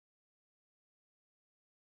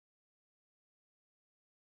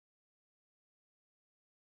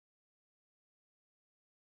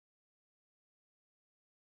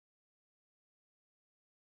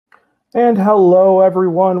And hello,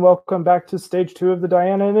 everyone. Welcome back to stage 2 of the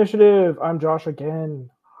Diana Initiative. I'm Josh again.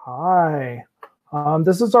 Hi.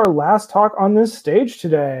 This is our last talk on this stage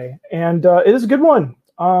today, and it is a good one.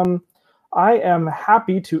 I am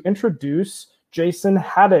happy to introduce Jason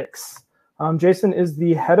Haddix. Jason is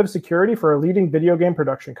the head of security for a leading video game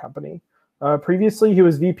production company. Previously, he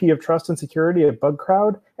was VP of Trust and Security at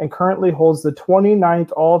BugCrowd and currently holds the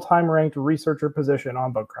 29th all-time ranked researcher position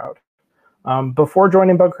on BugCrowd. Before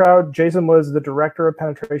joining BugCrowd, Jason was the director of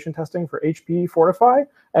penetration testing for HP Fortify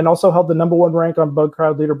and also held the #1 rank on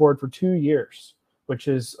BugCrowd leaderboard for 2 years, which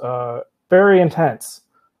is very intense.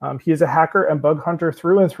 He is a hacker and bug hunter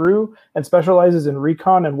through and through and specializes in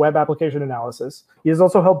recon and web application analysis. He has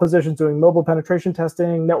also held positions doing mobile penetration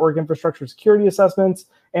testing, network infrastructure security assessments,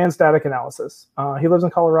 and static analysis. He lives in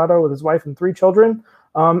Colorado with his wife and 3 children.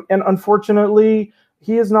 And unfortunately,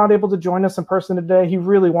 he is not able to join us in person today. He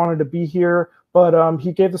really wanted to be here, but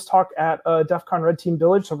he gave this talk at DEF CON Red Team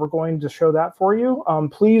Village, so we're going to show that for you.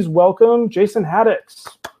 Please welcome Jason Haddix.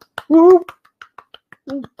 Woo!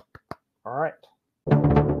 All right.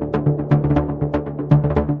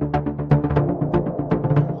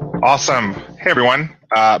 Awesome. Hey, everyone.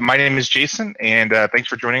 My name is Jason, and thanks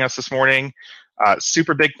for joining us this morning.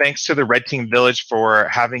 Super big thanks to the Red Team Village for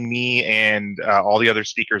having me and all the other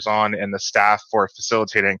speakers on, and the staff for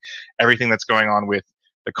facilitating everything that's going on with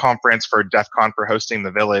the conference, for DEF CON for hosting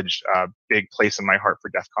the Village. Big place in my heart for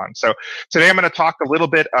DEF CON. So today I'm going to talk a little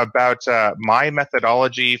bit about my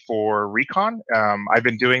methodology for recon. I've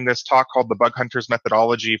been doing this talk called the Bug Hunters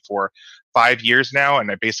Methodology for 5 years now, and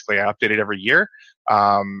I update it every year.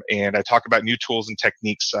 And I talk about new tools and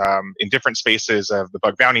techniques in different spaces of the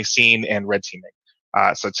bug bounty scene and red teaming.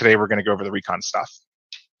 So today we're going to go over the recon stuff.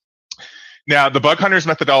 Now, the Bug Hunters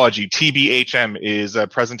Methodology, TBHM, is a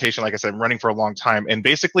presentation, like I said, running for a long time. And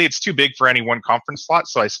basically, it's too big for any one conference slot,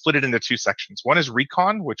 so I split it into 2 sections. One is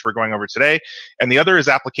recon, which we're going over today, and the other is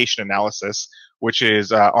application analysis, which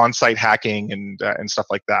is on-site hacking and stuff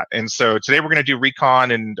like that. And so today we're going to do recon,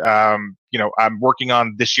 and I'm working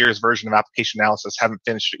on this year's version of application analysis. Haven't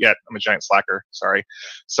finished it yet. I'm a giant slacker. Sorry.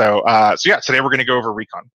 So yeah, today we're going to go over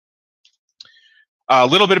recon. A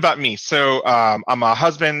little bit about me. So I'm a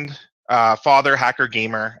husband, father, hacker,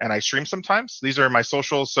 gamer, and I stream sometimes. These are my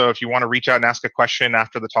socials. So if you want to reach out and ask a question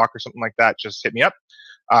after the talk or something like that, just hit me up.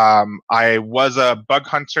 I was a bug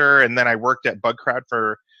hunter, and then I worked at BugCrowd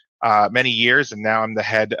for many years, and now I'm the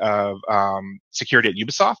head of security at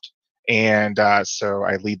Ubisoft. And so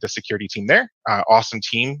I lead the security team there. Awesome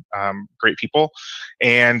team, great people.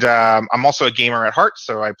 And I'm also a gamer at heart,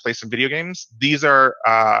 so I play some video games. These are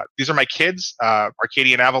my kids,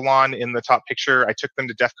 Arcadia and Avalon in the top picture. I took them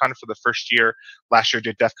to DEF CON for the first year. Last year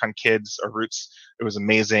did DEF CON Kids or Roots. It was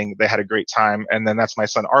amazing. They had a great time. And then that's my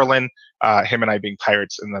son Arlen, him and I being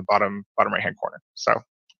pirates in the bottom right-hand corner. So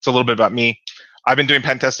it's a little bit about me. I've been doing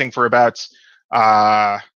pen testing for about,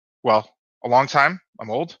 a long time. I'm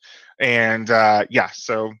old, and yeah,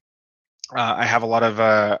 so I have a lot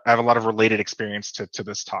of related experience to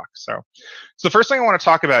this talk. So the first thing I want to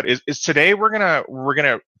talk about is today we're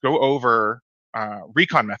gonna go over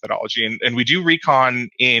recon methodology, and we do recon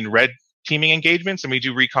in red teaming engagements, and we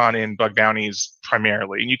do recon in bug bounties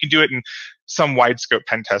primarily, and you can do it in some wide scope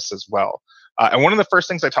pen tests as well. And one of the first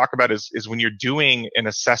things I talk about is when you're doing an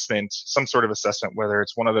assessment, some sort of assessment, whether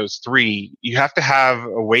it's one of those 3, you have to have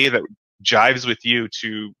a way that jives with you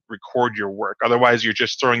to record your work. Otherwise, you're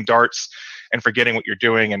just throwing darts and forgetting what you're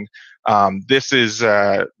doing. And this is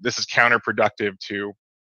counterproductive to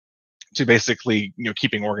basically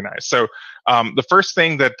keeping organized. So the first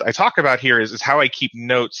thing that I talk about here is how I keep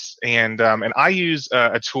notes, and I use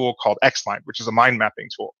a tool called Xmind, which is a mind mapping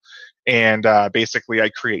tool. And basically, I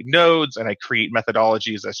create nodes and I create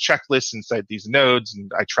methodologies as checklists inside these nodes,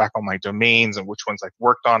 and I track all my domains and which ones I've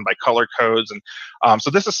worked on by color codes. And so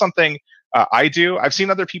this is something I do. I've seen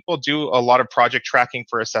other people do a lot of project tracking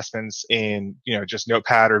for assessments in just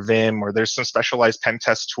Notepad or Vim, or there's some specialized pen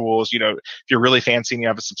test tools. If you're really fancy and you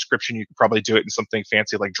have a subscription, you can probably do it in something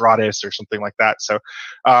fancy like Dratis or something like that. So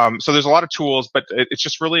so there's a lot of tools, but it's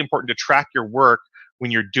just really important to track your work when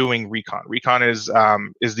you're doing recon. Recon is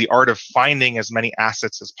the art of finding as many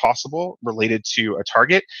assets as possible related to a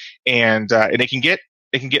target, and it can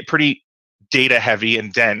get pretty data heavy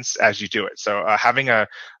and dense as you do it. So having a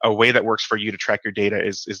way that works for you to track your data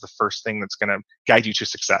is the first thing that's going to guide you to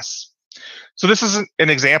success. So this is an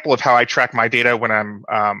example of how I track my data when I'm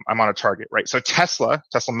on a target, right? So Tesla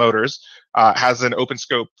Motors has an open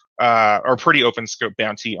scope or pretty open scope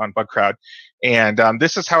bounty on BugCrowd, and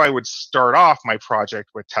this is how I would start off my project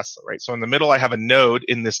with Tesla, right? So in the middle, I have a node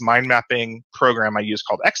in this mind mapping program I use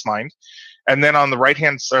called Xmind, And then on the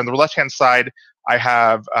left-hand side, I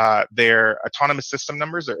have their autonomous system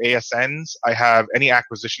numbers, their ASNs. I have any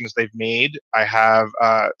acquisitions they've made. I have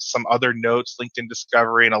some other notes, LinkedIn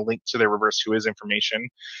discovery, and a link to their reverse who is information.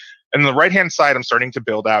 And on the right-hand side, I'm starting to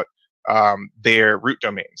build out their root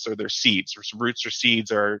domains, or their seeds. Roots or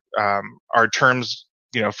seeds are terms,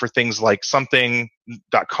 for things like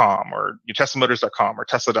something.com or teslamotors.com or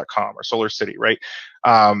tesla.com or Solar City, right?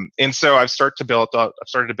 And so I've started to build out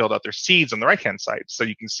their seeds on the right-hand side. So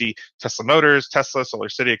you can see Tesla Motors, Tesla, Solar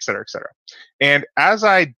City, et cetera, et cetera. And as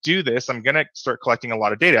I do this, I'm going to start collecting a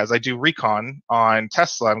lot of data. As I do recon on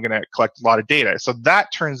Tesla, I'm going to collect a lot of data. So that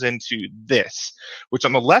turns into this, which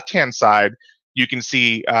on the left-hand side, you can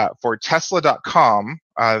see for Tesla.com,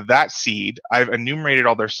 that seed, I've enumerated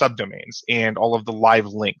all their subdomains and all of the live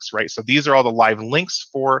links, right? So these are all the live links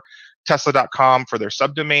for Tesla.com for their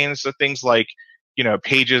subdomains. So things like,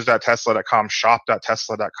 pages.tesla.com,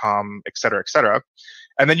 shop.tesla.com, et cetera, et cetera.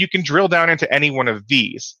 And then you can drill down into any one of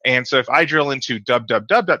these. And so if I drill into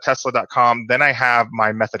www.tesla.com, then I have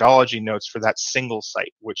my methodology notes for that single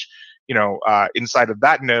site, which, inside of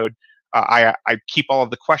that node, I keep all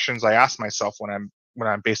of the questions I ask myself when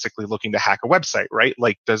I'm basically looking to hack a website, right?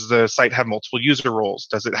 Like, does the site have multiple user roles?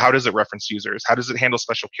 How does it reference users? How does it handle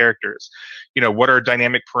special characters? What are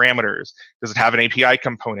dynamic parameters? Does it have an API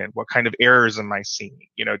component? What kind of errors am I seeing?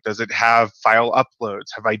 Does it have file uploads?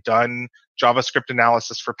 Have I done JavaScript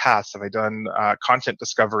analysis for paths? Have I done content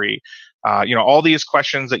discovery? All these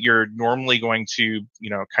questions that you're normally going to,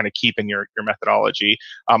 kind of keep in your methodology.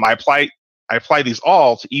 I apply these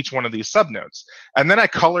all to each one of these subnodes. And then I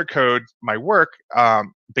color code my work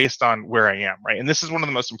based on where I am, right? And this is one of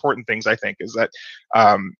the most important things, I think, is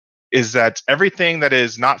that everything that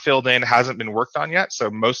is not filled in hasn't been worked on yet.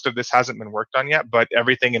 So most of this hasn't been worked on yet, but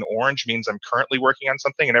everything in orange means I'm currently working on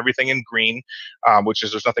something, and everything in green, which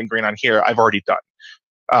is there's nothing green on here, I've already done.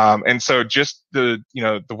 And so just the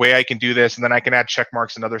way I can do this, and then I can add check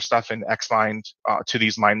marks and other stuff in Xmind to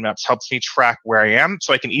these mind maps, helps me track where I am,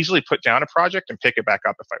 so I can easily put down a project and pick it back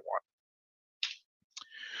up if I want.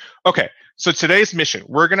 Okay, so today's mission,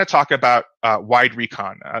 we're going to talk about wide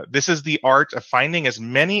recon. This is the art of finding as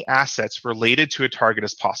many assets related to a target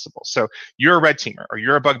as possible. So you're a red teamer, or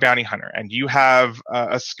you're a bug bounty hunter, and you have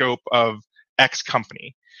a scope of X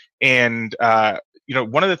company. And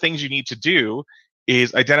one of the things you need to do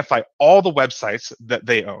is identify all the websites that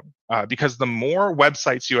they own, because the more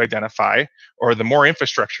websites you identify, or the more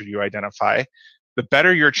infrastructure you identify, the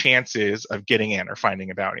better your chance is of getting in or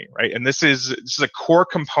finding a bounty, right? And this is a core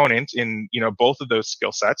component in both of those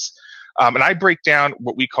skill sets. And I break down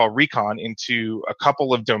what we call recon into a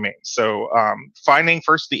couple of domains. So finding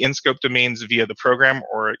first the in-scope domains via the program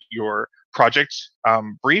or your project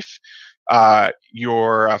brief.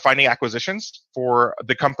 You're finding acquisitions for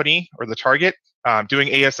the company or the target, doing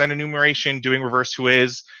ASN enumeration, doing reverse who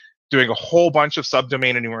is, doing a whole bunch of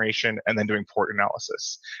subdomain enumeration, and then doing port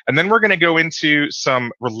analysis. And then we're going to go into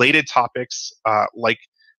some related topics like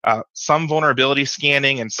some vulnerability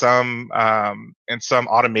scanning and some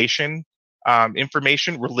automation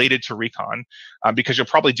information related to recon, because you'll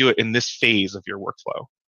probably do it in this phase of your workflow.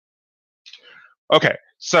 Okay,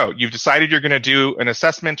 so you've decided you're going to do an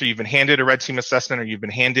assessment, or you've been handed a red team assessment, or you've been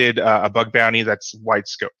handed a bug bounty that's wide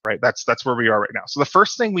scope, right? That's where we are right now. So the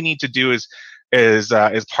first thing we need to do is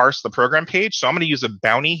parse the program page. So I'm going to use a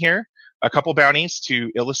bounty here, a couple bounties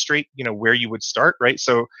to illustrate, where you would start, right?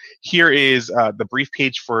 So here is the brief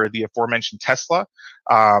page for the aforementioned Tesla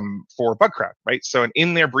for Bugcraft, right? So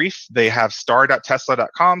in their brief, they have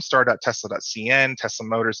star.tesla.com, star.tesla.cn, Tesla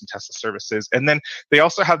Motors, and Tesla Services. And then they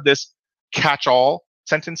also have this catch-all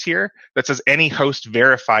sentence here that says any host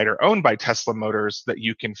verified or owned by Tesla Motors that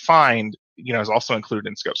you can find, is also included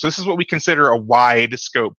in scope. So this is what we consider a wide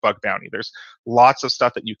scope bug bounty. There's lots of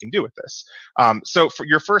stuff that you can do with this. So for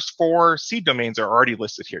your first 4 seed domains are already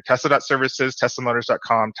listed here: Tesla.services,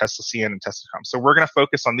 TeslaMotors.com, TeslaCN, and Tesla.com. So we're going to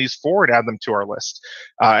focus on these 4 and add them to our list.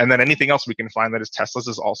 And then anything else we can find that is Tesla's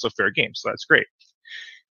is also fair game. So that's great.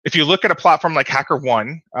 If you look at a platform like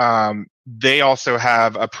HackerOne, they also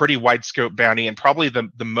have a pretty wide scope bounty, and probably the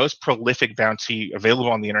most prolific bounty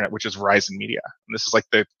available on the internet, which is Verizon Media. And this is like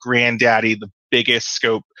the granddaddy, the biggest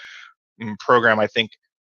scope program I think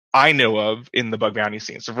I know of in the bug bounty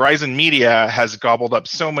scene. So Verizon Media has gobbled up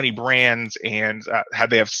so many brands, and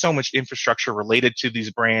they have so much infrastructure related to these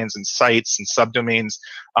brands and sites and subdomains.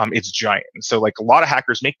 It's giant. And so like a lot of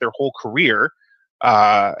hackers make their whole career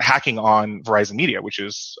hacking on Verizon Media, which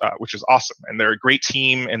is awesome. And they're a great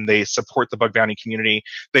team, and they support the bug bounty community.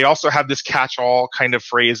 They also have this catch-all kind of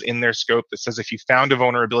phrase in their scope that says if you found a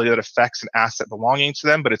vulnerability that affects an asset belonging to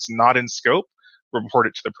them, but it's not in scope, report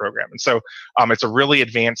it to the program. And so it's a really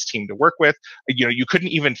advanced team to work with. You couldn't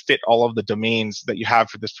even fit all of the domains that you have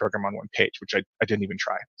for this program on one page, which I didn't even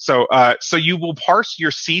try. So you will parse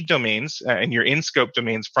your seed domains and your in-scope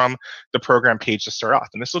domains from the program page to start off.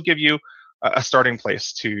 And this will give you a starting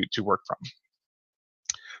place to work from.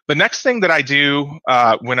 The next thing that I do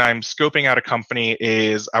when I'm scoping out a company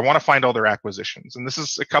is I want to find all their acquisitions. And this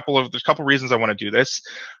is there's a couple reasons I want to do this.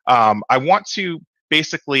 I want to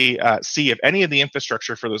basically see if any of the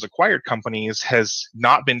infrastructure for those acquired companies has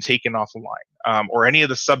not been taken offline, or any of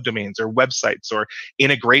the subdomains or websites or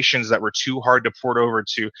integrations that were too hard to port over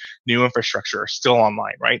to new infrastructure are still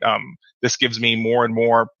online, right? This gives me more and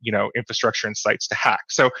more, infrastructure and sites to hack.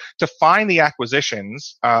 So to find the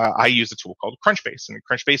acquisitions, I use a tool called Crunchbase, and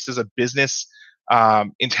Crunchbase is a business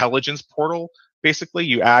intelligence portal. Basically,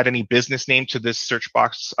 you add any business name to this search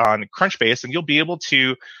box on Crunchbase, and you'll be able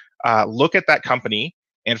to look at that company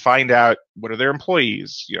and find out what are their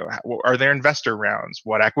employees, what are their investor rounds,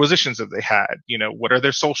 what acquisitions have they had, what are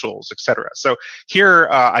their socials, etc. So here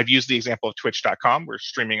I've used the example of Twitch.com. We're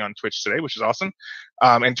streaming on Twitch today, which is awesome.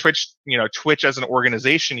 And Twitch, Twitch as an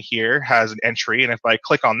organization here has an entry, and if I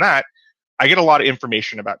click on that, I get a lot of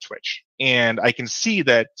information about Twitch, and I can see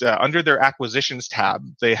that under their acquisitions tab,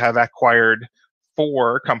 they have acquired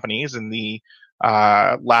 4 companies in the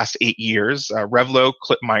last 8 years, Revlo,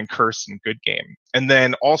 Clipmine, Curse, and Good Game. And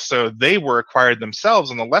then also they were acquired themselves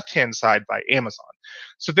on the left-hand side by Amazon.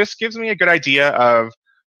 So this gives me a good idea of,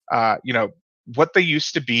 what they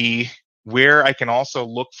used to be, where I can also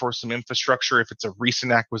look for some infrastructure if it's a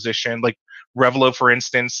recent acquisition, like Revlo, for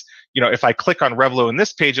instance. If I click on Revlo in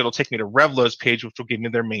this page, it'll take me to Revlo's page, which will give me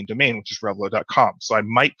their main domain, which is revlo.com. So I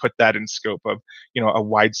might put that in scope of, a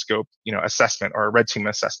wide scope, assessment or a red team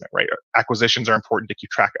assessment, right? Acquisitions are important to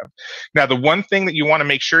keep track of. Now, the one thing that you want to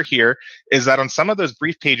make sure here is that on some of those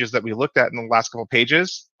brief pages that we looked at in the last couple of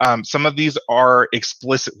pages, some of these are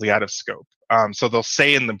explicitly out of scope. So they'll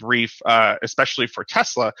say in the brief, especially for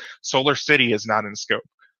Tesla, Solar City is not in scope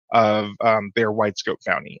of their wide scope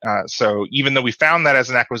bounty. So even though we found that as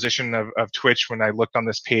an acquisition of Twitch, when I looked on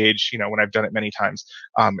this page, when I've done it many times,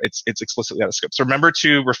 it's explicitly out of scope. So remember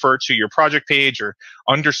to refer to your project page or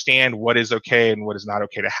understand what is okay and what is not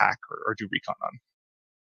okay to hack or do recon on.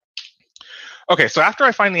 Okay, so after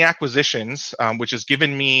I find the acquisitions, which has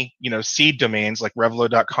given me, seed domains like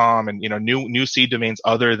Revlo.com and, new seed domains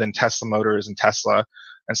other than Tesla Motors and Tesla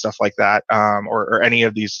and stuff like that, or any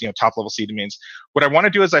of these, top level seed domains. What I want to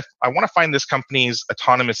do is I want to find this company's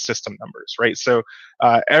autonomous system numbers, right? So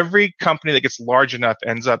every company that gets large enough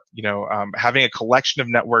ends up, having a collection of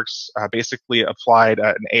networks basically applied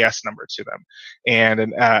an AS number to them. And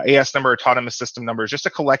an AS number, autonomous system number, is just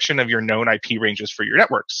a collection of your known IP ranges for your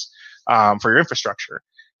networks. For your infrastructure.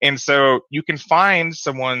 And so you can find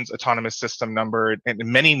someone's autonomous system number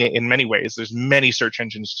in many ways. There's many search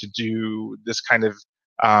engines to do this kind of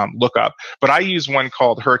lookup, but I use one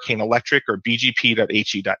called Hurricane Electric or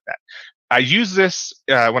bgp.he.net. I use this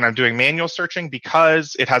when I'm doing manual searching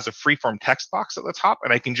because it has a freeform text box at the top,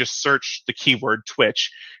 and I can just search the keyword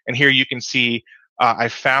Twitch. And here you can see I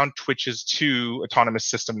found Twitch's 2 autonomous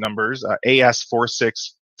system numbers, AS46489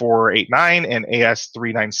 and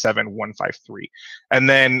AS397153. And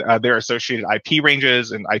then their associated IP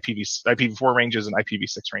ranges and IPv4 ranges and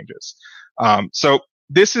IPv6 ranges. So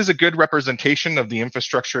this is a good representation of the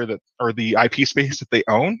infrastructure or the IP space that they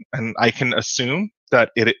own, and I can assume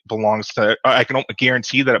that it belongs to, I can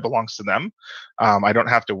guarantee that it belongs to them. I don't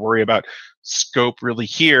have to worry about scope really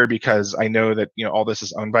here because I know that, all this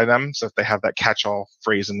is owned by them. So if they have that catch-all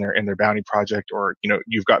phrase in their bounty project, or,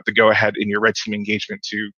 you've got the go-ahead in your red team engagement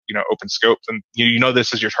to, open scope, then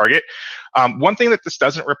this is your target. One thing that this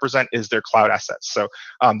doesn't represent is their cloud assets. So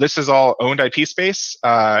this is all owned IP space.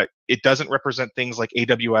 It doesn't represent things like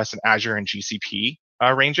AWS and Azure and GCP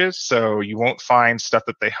ranges. So you won't find stuff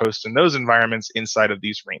that they host in those environments inside of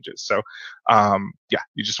these ranges. So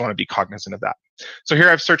you just want to be cognizant of that. So here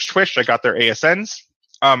I've searched Twitch. I got their ASNs.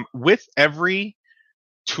 With every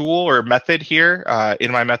tool or method here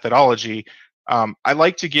in my methodology, I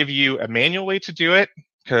like to give you a manual way to do it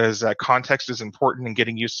because context is important and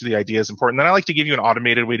getting used to the idea is important. Then I like to give you an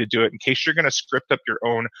automated way to do it in case you're going to script up your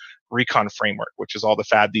own recon framework, which is all the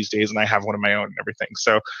fad these days, and I have one of my own and everything.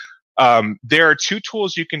 So there are 2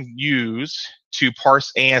 tools you can use to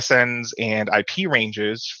parse ASNs and IP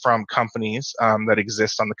ranges from companies that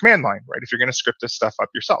exist on the command line, right? If you're going to script this stuff up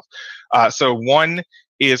yourself. So one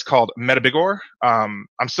is called Metabigor. I'm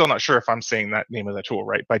still not sure if I'm saying that name of the tool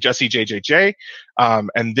right, by Jesse JJJ.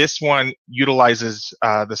 And this one utilizes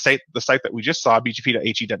the site that we just saw,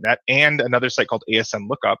 bgp.he.net, and another site called ASN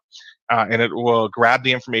Lookup. And it will grab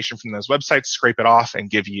the information from those websites, scrape it off, and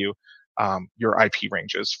give you your IP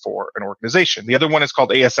ranges for an organization. The other one is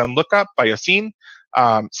called ASN Lookup by Yassine.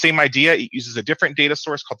 Same idea. It uses a different data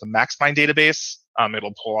source called the MaxMind database.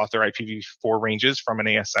 It'll pull out their IPv4 ranges from an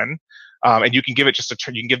ASN, and you can give it just a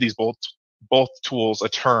term. You can give these both tools a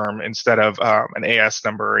term instead of an AS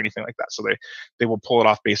number or anything like that. So they will pull it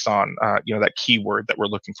off based on that keyword that we're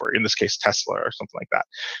looking for. In this case, Tesla or something like that.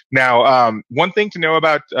 Now, one thing to know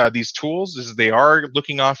about these tools is they are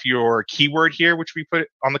looking off your keyword here, which we put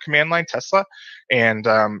on the command line, Tesla, and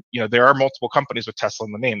there are multiple companies with Tesla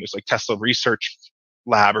in the name. There's like Tesla Research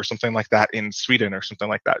Lab or something like that in Sweden or something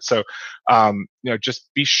like that. So, just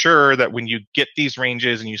be sure that when you get these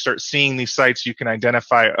ranges and you start seeing these sites, you can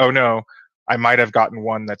identify, oh no, I might have gotten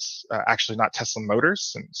one that's actually not Tesla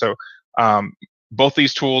Motors. And so, both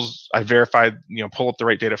these tools I verified, pull up the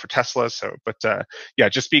right data for Tesla. So, but yeah,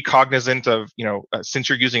 just be cognizant of, since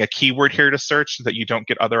you're using a keyword here to search, that you don't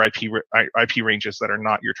get other IP ranges that are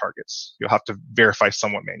not your targets. You'll have to verify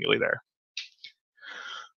somewhat manually there.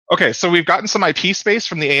 Okay, so we've gotten some IP space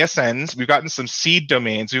from the ASNs. We've gotten some seed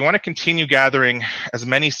domains. We want to continue gathering as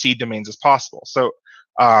many seed domains as possible. So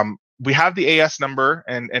we have the AS number,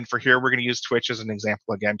 and for here, we're going to use Twitch as an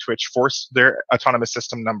example again. Twitch, their autonomous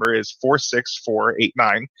system number is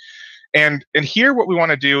 46489. And here, what we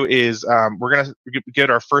want to do is we're going to get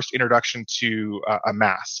our first introduction to a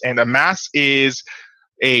MAS. And a MAS is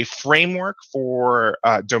a framework for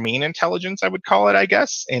domain intelligence, I would call it, I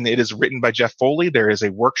guess. And it is written by Jeff Foley. There is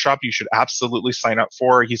a workshop you should absolutely sign up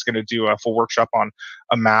for. He's going to do a full workshop on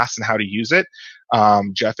a MAS and how to use it.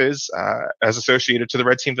 Jeff is as associated to the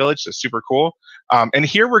Red Team Village, so super cool. And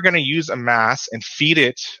here we're going to use a MAS and feed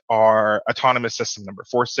it our autonomous system number,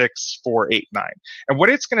 46489. And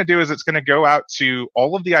what it's going to do is it's going to go out to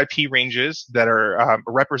all of the IP ranges that are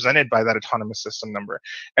represented by that autonomous system number.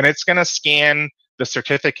 And it's going to scan the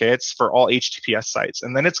certificates for all HTTPS sites.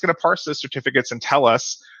 And then it's going to parse those certificates and tell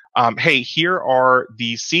us, hey, here are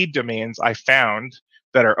the seed domains I found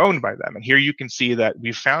that are owned by them. And here you can see that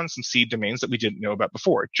we've found some seed domains that we didn't know about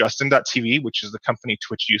before. Justin.tv, which is the company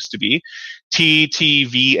Twitch used to be.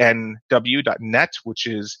 TTVNW.net, which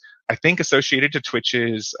is, I think, associated to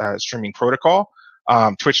Twitch's streaming protocol.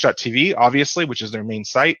 Twitch.tv, obviously, which is their main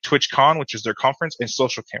site. TwitchCon, which is their conference. And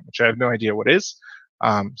SocialCam, which I have no idea what is.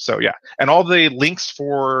 So yeah, and all the links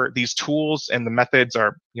for these tools and the methods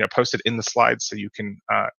are posted in the slides, so you can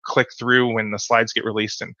click through when the slides get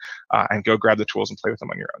released and go grab the tools and play with them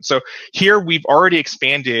on your own. So here we've already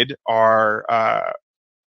expanded our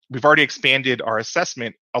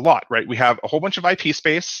assessment a lot, right? We have a whole bunch of IP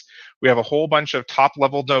space, we have a whole bunch of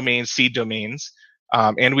top-level domains, seed domains,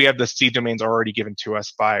 and we have the seed domains already given to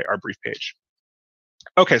us by our brief page.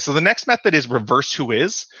 Okay, so the next method is reverse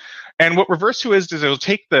whois. And what reverse whois is, it'll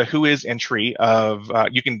take the whois entry of,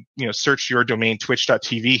 you can search your domain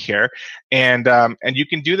twitch.tv here, and you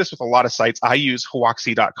can do this with a lot of sites. I use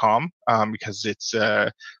huoxi.com because it's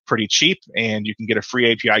pretty cheap, and you can get a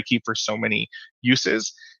free API key for so many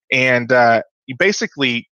uses. And you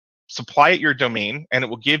basically supply it your domain, and it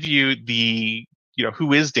will give you the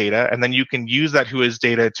whois data, and then you can use that whois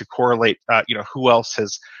data to correlate who else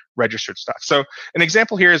has registered stuff. So an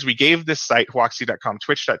example here is we gave this site, huoxi.com,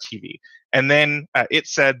 twitch.tv, and then it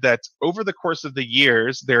said that over the course of the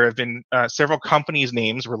years, there have been several companies'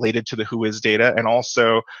 names related to the whois data, and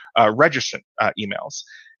also registrant emails.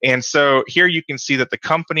 And so here you can see that the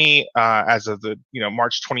company, as of the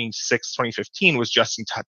March 26, 2015, was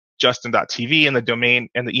Justin.tv, and the domain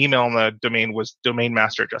and the email on the domain was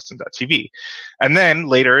domainmaster@justin.tv. And then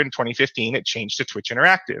later in 2015, it changed to Twitch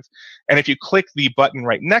Interactive. And if you click the button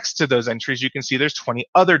right next to those entries, you can see there's 20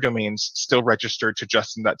 other domains still registered to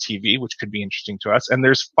Justin.tv, which could be interesting to us. And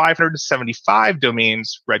there's 575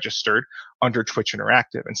 domains registered under Twitch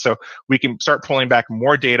Interactive. And so we can start pulling back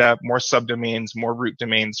more data, more subdomains, more root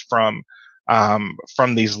domains from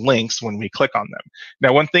these links when we click on them.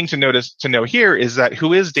 Now, one thing to know here is that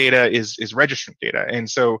whois data is registrant data. And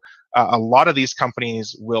so a lot of these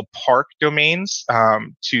companies will park domains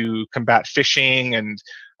to combat phishing and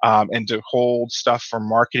to hold stuff for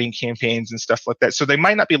marketing campaigns and stuff like that. So they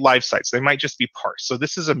might not be live sites. They might just be parsed. So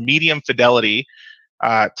this is a medium fidelity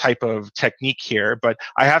type of technique here, but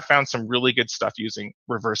I have found some really good stuff using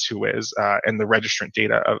reverse whois and the registrant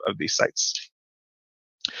data of these sites.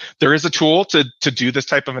 There is a tool to do this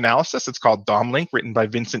type of analysis. It's called DomLink, written by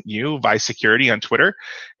Vincent Yu, Vi Security on Twitter.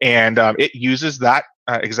 And it uses that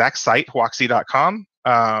exact site, huoxi.com,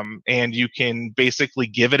 and you can basically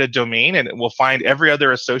give it a domain, and it will find every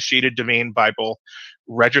other associated domain by both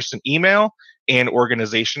registered email and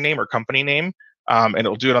organization name or company name. And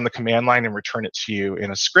it'll do it on the command line and return it to you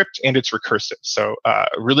in a script, and it's recursive. So a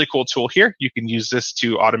really cool tool here. You can use this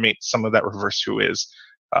to automate some of that reverse whois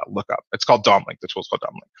lookup. It's called DOMLink. The tool's called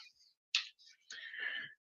DOMLink.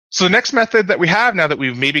 So the next method that we have, now that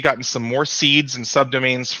we've maybe gotten some more seeds and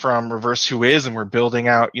subdomains from reverse whois, and we're building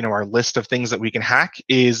out, our list of things that we can hack,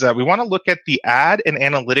 is we want to look at the ad and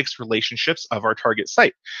analytics relationships of our target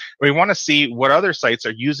site. We want to see what other sites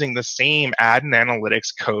are using the same ad and analytics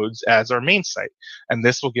codes as our main site, and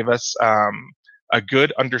this will give us a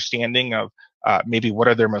good understanding of maybe what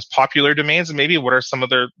are their most popular domains, and maybe what are some of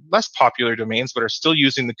their less popular domains but are still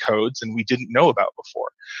using the codes and we didn't know about before.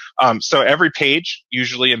 So every page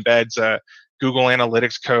usually embeds a Google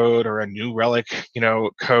Analytics code or a New Relic,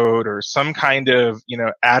 code, or some kind of,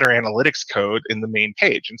 ad or analytics code in the main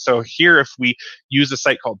page. And so here, if we use a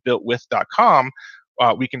site called builtwith.com,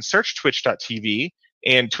 we can search twitch.tv.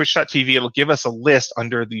 And twitch.tv, it'll give us a list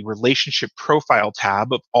under the relationship profile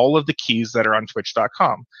tab of all of the keys that are on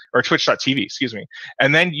twitch.com, or twitch.tv, excuse me.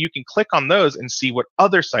 And then you can click on those and see what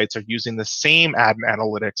other sites are using the same ad and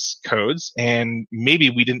analytics codes, and maybe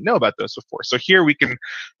we didn't know about those before. So here we can,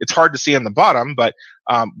 it's hard to see on the bottom, but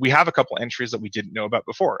we have a couple entries that we didn't know about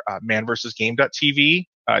before. manversusgame.tv,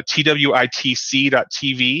 twitc.tv.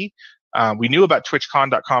 We knew about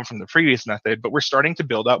twitchcon.com from the previous method, but we're starting to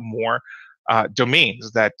build out more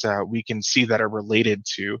domains that we can see that are related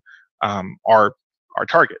to our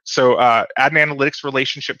target. So ad and analytics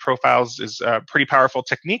relationship profiles is a pretty powerful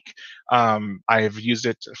technique. I've used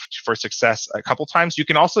it for success a couple times. You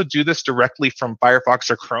can also do this directly from Firefox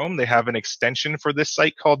or Chrome. They have an extension for this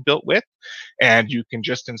site called builtwith, and you can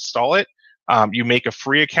just install it. You make a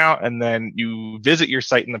free account, and then you visit your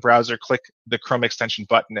site in the browser, click the Chrome extension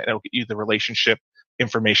button, and it'll get you the relationship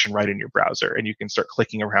information right in your browser, and you can start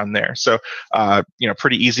clicking around there. So,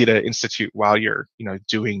 pretty easy to institute while you're,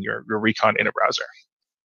 doing your recon in a browser.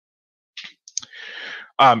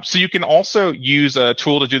 So you can also use a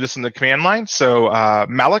tool to do this in the command line. So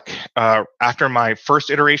Malik, after my first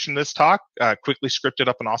iteration of this talk, quickly scripted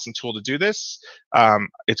up an awesome tool to do this.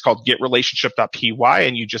 It's called getrelationship.py,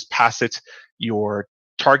 and you just pass it your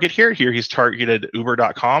target here. Here he's targeted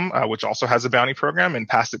uber.com, which also has a bounty program, and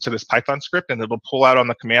pass it to this Python script, and it'll pull out on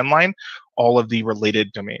the command line all of the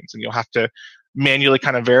related domains. And you'll have to manually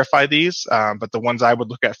kind of verify these, but the ones I would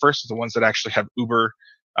look at first are the ones that actually have Uber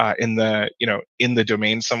in the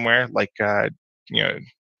domain somewhere, like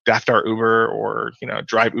Daftar Uber or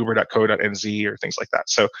driveuber.co.nz or things like that.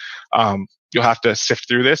 So you'll have to sift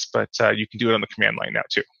through this, but you can do it on the command line now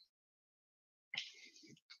too.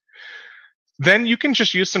 Then you can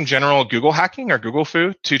just use some general Google hacking or Google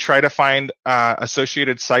foo to try to find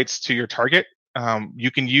associated sites to your target.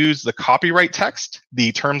 You can use the copyright text,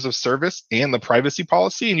 the terms of service, and the privacy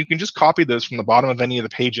policy, and you can just copy those from the bottom of any of the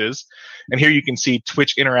pages. And here you can see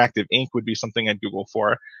Twitch Interactive Inc. would be something I'd Google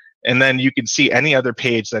for. And then you can see any other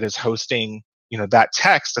page that is hosting that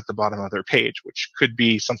text at the bottom of their page, which could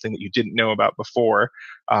be something that you didn't know about before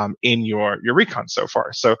in your recon so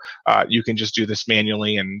far. So you can just do this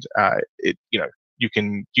manually, and you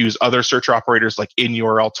can use other search operators like in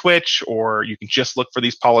URL Twitch, or you can just look for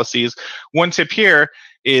these policies. One tip here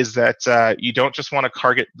is that you don't just want to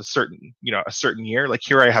target a certain year. Like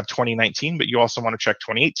here I have 2019, but you also want to check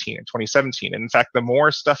 2018 and 2017. And in fact, the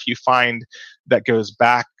more stuff you find that goes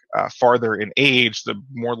back farther in age, the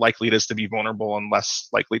more likely it is to be vulnerable and less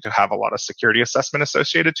likely to have a lot of security assessment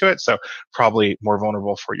associated to it. So probably more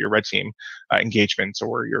vulnerable for your red team engagements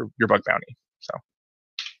or your bug bounty. So.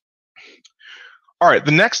 All right,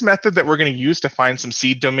 the next method that we're going to use to find some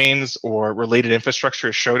seed domains or related infrastructure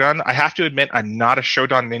is Shodan. I have to admit, I'm not a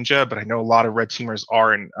Shodan ninja, but I know a lot of red teamers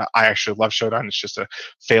are, and I actually love Shodan. It's just a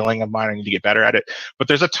failing of mine. I need to get better at it. But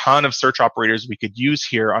there's a ton of search operators we could use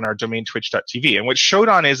here on our domain twitch.tv. And what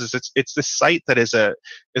Shodan is it's this site that is a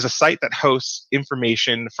site that hosts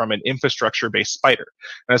information from an infrastructure-based spider.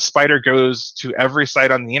 And a spider goes to every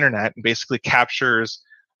site on the internet and basically captures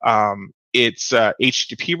its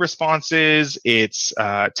HTTP responses, its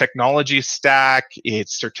technology stack,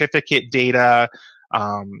 its certificate data,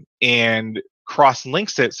 and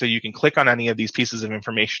cross-links it so you can click on any of these pieces of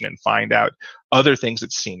information and find out other things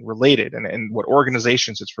it's seeing related, and what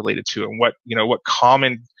organizations it's related to, and what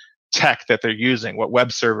common tech that they're using, what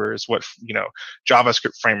web servers, what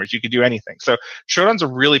JavaScript framers. You could do anything. So Shodan's a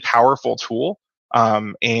really powerful tool,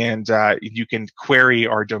 and you can query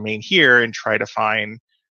our domain here and try to find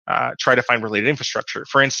try to find related infrastructure.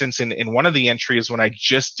 For instance, in one of the entries, when I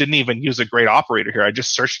just didn't even use a great operator here, I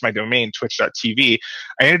just searched my domain, twitch.tv,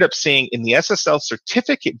 I ended up seeing in the SSL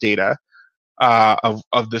certificate data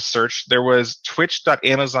of this search, there was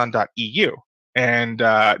twitch.amazon.eu. And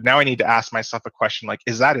now I need to ask myself a question like,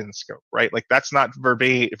 is that in scope, right? Like that's not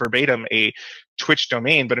verbatim a Twitch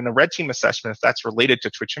domain, but in a red team assessment, if that's related to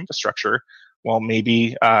Twitch infrastructure, well,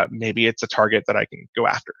 maybe it's a target that I can go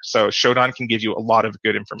after. So Shodan can give you a lot of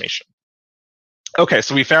good information. Okay,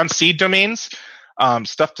 so we found seed domains,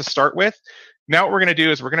 stuff to start with. Now what we're going to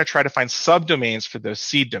do is we're going to try to find subdomains for those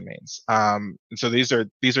seed domains. And so these are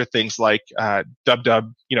things like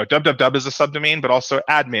www, www is a subdomain, but also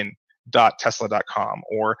admin.tesla.com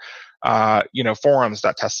or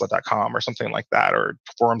forums.tesla.com or something like that, or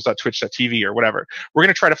forums.twitch.tv or whatever. We're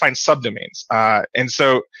going to try to find subdomains. And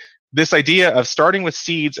so this idea of starting with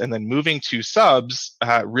seeds and then moving to subs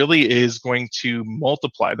really is going to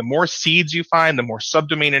multiply. The more seeds you find, the more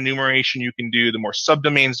subdomain enumeration you can do, the more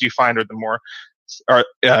subdomains you find, or the more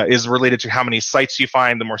is related to how many sites you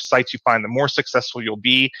find. The more sites you find, the more successful you'll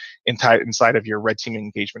be inside of your red team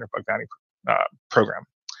engagement or bug bounty program.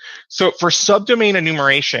 So for subdomain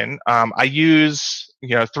enumeration, I use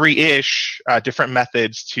 3-ish different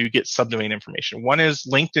methods to get subdomain information. One is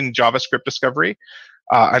linked in JavaScript discovery.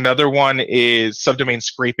 Another one is subdomain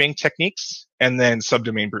scraping techniques, and then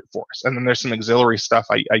subdomain brute force. And then there's some auxiliary stuff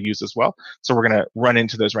I use as well. So we're going to run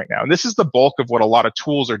into those right now. And this is the bulk of what a lot of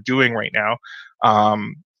tools are doing right now.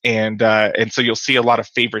 And so you'll see a lot of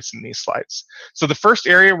favorites in these slides. So the first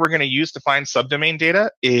area we're going to use to find subdomain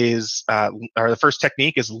data is, or the first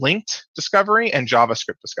technique is linked discovery and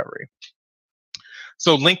JavaScript discovery.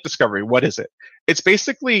 So linked discovery, what is it? It's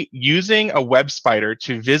basically using a web spider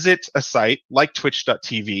to visit a site like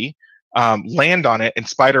twitch.tv, land on it, and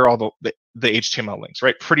spider all the HTML links,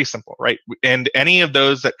 right? Pretty simple, right? And any of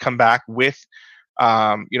those that come back with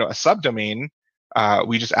a subdomain,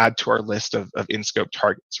 we just add to our list of in-scope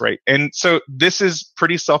targets, right? And so this is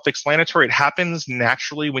pretty self-explanatory. It happens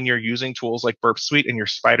naturally when you're using tools like Burp Suite and you're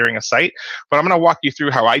spidering a site, but I'm going to walk you through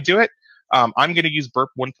how I do it. I'm going to use Burp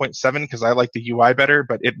 1.7 because I like the UI better,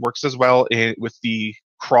 but it works as well with the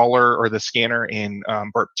crawler or the scanner in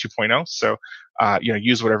Burp 2.0. So,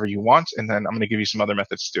 use whatever you want, and then I'm going to give you some other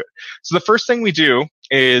methods to do it. So the first thing we do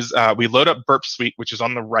is we load up Burp Suite, which is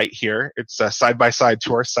on the right here. It's side by side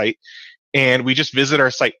to our site, and we just visit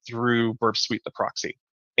our site through Burp Suite the proxy.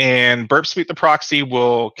 And Burp Suite the proxy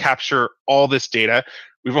will capture all this data.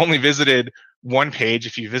 We've only visited one page.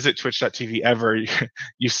 If you visit twitch.tv ever,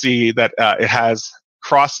 you see that it has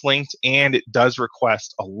cross-linked and it does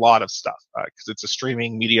request a lot of stuff because it's a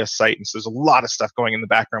streaming media site, and so there's a lot of stuff going in the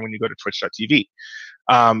background when you go to twitch.tv.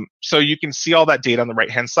 So you can see all that data on the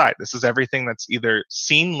right-hand side. This is everything that's either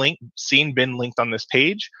been linked on this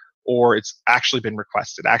page, or it's actually been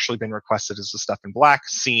requested. Actually been requested is the stuff in black,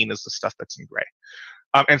 seen is the stuff that's in gray.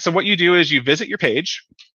 And so what you do is you visit your page,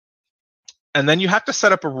 and then you have to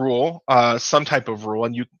set up a rule, some type of rule,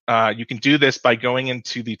 and you can do this by going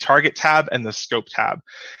into the Target tab and the Scope tab.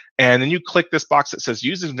 And then you click this box that says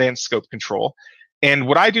Use Advanced Scope Control. And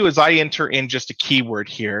what I do is I enter in just a keyword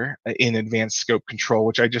here in Advanced Scope Control,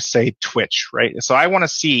 which I just say Twitch, right? So I want to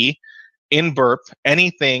see in Burp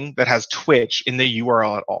anything that has Twitch in the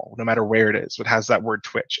URL at all, no matter where it is, it has that word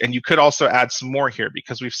Twitch. And you could also add some more here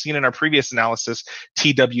because we've seen in our previous analysis,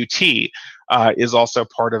 TWT is also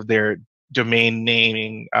part of their domain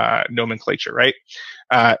naming nomenclature, right?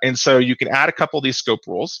 And so you can add a couple of these scope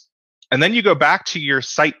rules, and then you go back to your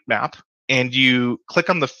site map and you click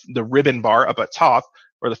on the ribbon bar up at top,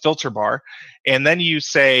 or the filter bar, and then you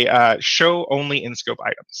say show only in-scope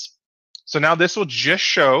items. So now this will just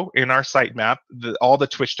show in our sitemap all the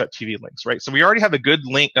twitch.tv links, right? So we already have a good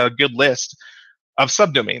list of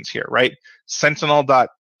subdomains here, right?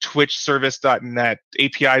 Sentinel.twitchservice.net,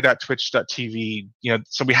 api.twitch.tv.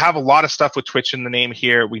 So we have a lot of stuff with Twitch in the name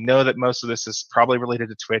here. We know that most of this is probably related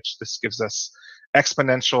to Twitch. This gives us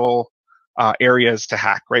exponential areas to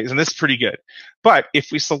hack, right? And this is pretty good. But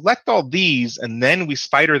if we select all these and then we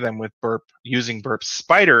spider them with Burp using Burp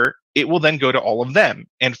Spider, it will then go to all of them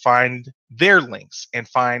and find their links and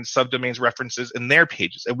find subdomains references in their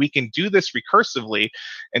pages. And we can do this recursively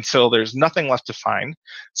until there's nothing left to find.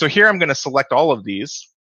 So here I'm going to select all of these,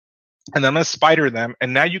 and then I'm going to spider them.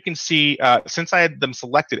 And now you can see, since I had them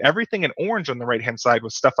selected, everything in orange on the right-hand side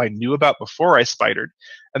was stuff I knew about before I spidered.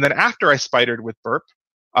 And then after I spidered with Burp,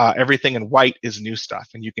 everything in white is new stuff.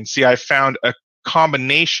 And you can see I found a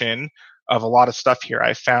combination of a lot of stuff here.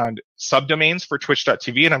 I found subdomains for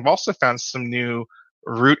twitch.tv, and I've also found some new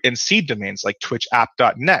root and seed domains like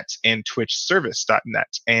twitchapp.net and twitchservice.net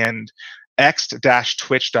and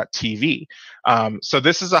x-twitch.tv. So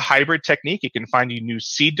this is a hybrid technique. It can find you new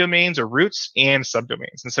seed domains or roots and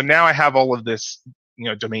subdomains. And so now I have all of this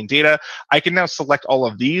domain data. I can now select all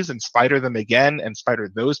of these and spider them again and spider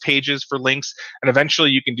those pages for links. And eventually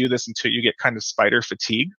you can do this until you get kind of spider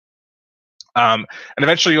fatigue. And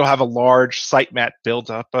eventually you'll have a large sitemap build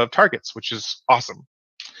up of targets, which is awesome.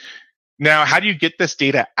 Now, how do you get this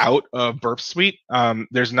data out of Burp Suite?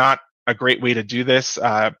 There's not a great way to do this.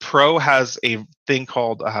 Pro has a thing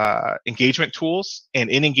called engagement tools, and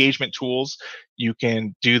in engagement tools, you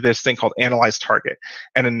can do this thing called analyze target.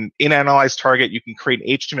 And in analyze target, you can create an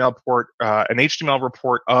HTML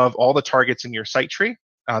report of all the targets in your site tree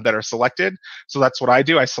that are selected. So that's what I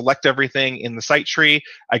do. I select everything in the site tree.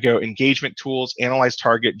 I go engagement tools, analyze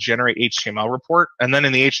target, generate HTML report, and then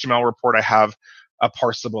in the HTML report, I have a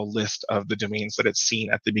parsable list of the domains that it's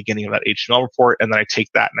seen at the beginning of that HTML report, and then I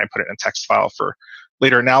take that and I put it in a text file for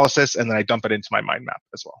later analysis, and then I dump it into my mind map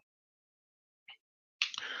as well.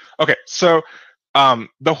 Okay, so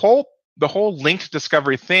the whole linked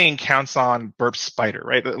discovery thing counts on Burp Spider,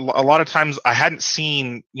 right? A lot of times I hadn't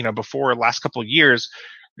seen, before last couple of years,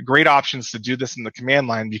 great options to do this in the command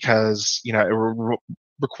line because, it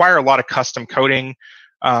require a lot of custom coding,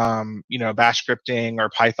 bash scripting or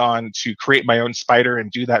Python to create my own spider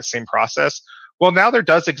and do that same process. Well, now there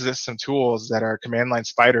does exist some tools that are command line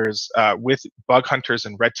spiders with bug hunters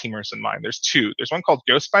and red teamers in mind. There's two. There's one called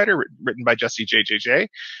Ghost Spider, written by Jesse JJJ,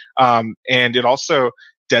 and it also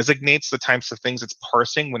designates the types of things it's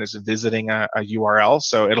parsing when it's visiting a URL.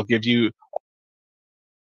 So it'll give you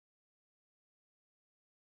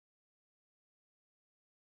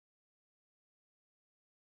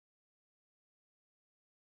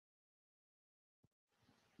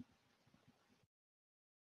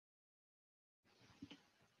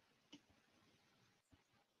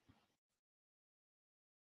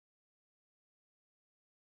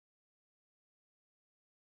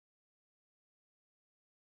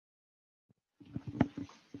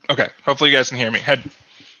okay, hopefully you guys can hear me.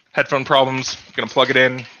 Headphone problems, gonna plug it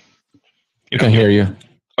in. I can hear you.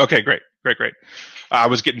 Okay, great. I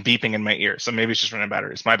was getting beeping in my ear, so maybe it's just running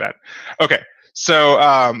batteries. My bad. Okay,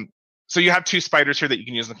 so you have two spiders here that you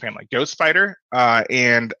can use in the command line: Ghost Spider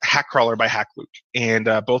and Hack Crawler by HackLuke. And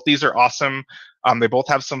both these are awesome. They both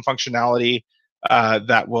have some functionality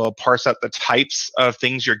that will parse out the types of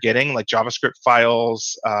things you're getting, like JavaScript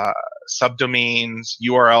files, subdomains,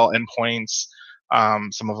 URL endpoints.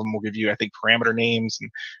 Some of them will give you, I think, parameter names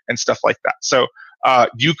and stuff like that. So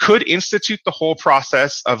you could institute the whole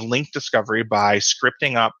process of link discovery by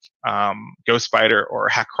scripting up Ghost Spider or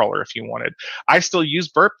Hack Crawler if you wanted. I still use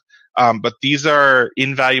Burp, but these are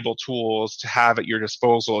invaluable tools to have at your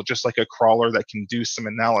disposal, just like a crawler that can do some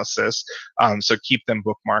analysis. So keep them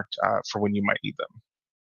bookmarked for when you might need them.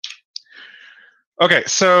 Okay,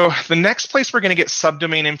 so the next place we're going to get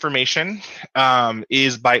subdomain information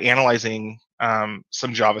is by analyzing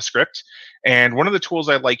some JavaScript. And one of the tools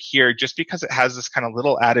I like here, just because it has this kind of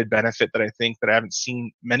little added benefit that I think that I haven't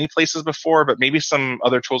seen many places before, but maybe some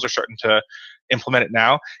other tools are starting to implement it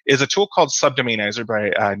now, is a tool called Subdomainizer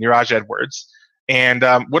by Neeraj Edwards. And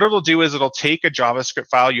what it'll do is it'll take a JavaScript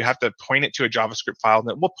file. You have to point it to a JavaScript file,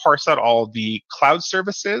 and it will parse out all the cloud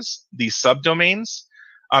services, the subdomains,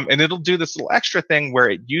 and it'll do this little extra thing where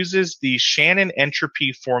it uses the Shannon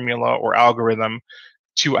entropy formula or algorithm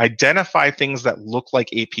to identify things that look like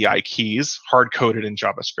API keys hard-coded in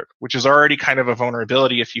JavaScript, which is already kind of a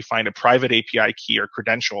vulnerability if you find a private API key or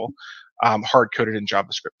credential hard-coded in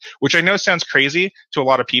JavaScript, which I know sounds crazy to a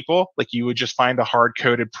lot of people. Like you would just find a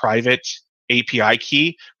hard-coded private API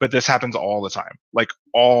key, but this happens all the time. Like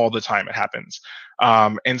all the time it happens.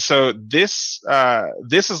 And so this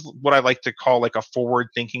is what I like to call like a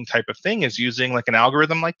forward-thinking type of thing, is using like an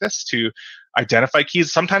algorithm like this to identify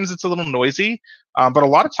keys. Sometimes it's a little noisy, but a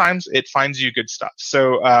lot of times it finds you good stuff.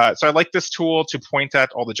 So so I like this tool to point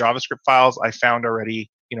at all the JavaScript files I found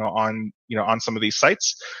already, on some of these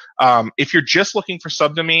sites. If you're just looking for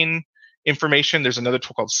subdomain information, there's another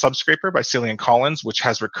tool called Subscraper by Cillian Collins, which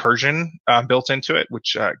has recursion built into it,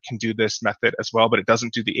 which can do this method as well, but it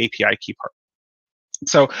doesn't do the API key part.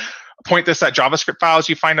 So point this at JavaScript files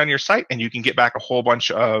you find on your site, and you can get back a whole bunch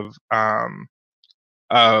of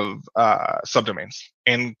subdomains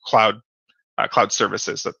and cloud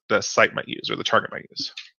services that the site might use or the target might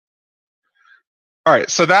use. All right,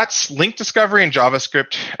 so that's link discovery and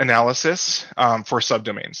JavaScript analysis for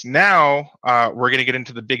subdomains. Now we're going to get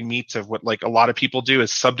into the big meat of what like a lot of people do, is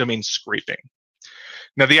subdomain scraping.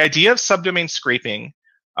 Now the idea of subdomain scraping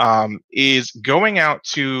is going out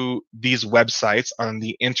to these websites on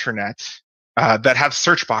the internet that have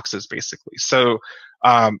search boxes, basically. So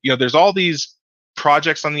There's all these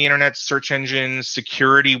projects on the internet, search engines,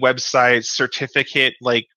 security websites, certificate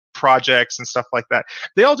like projects and stuff like that.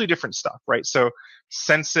 They all do different stuff, right? So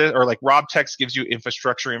Census or like RobText gives you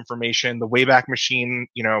infrastructure information. The Wayback Machine,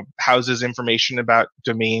 houses information about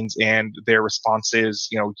domains and their responses,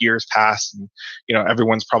 years past, and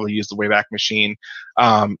everyone's probably used the Wayback Machine.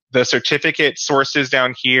 The certificate sources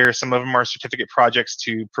down here, some of them are certificate projects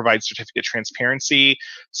to provide certificate transparency.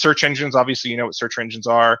 Search engines, obviously, what search engines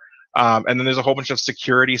are. And then there's a whole bunch of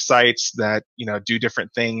security sites that do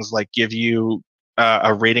different things, like give you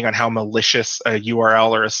a rating on how malicious a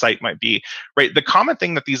URL or a site might be, right? The common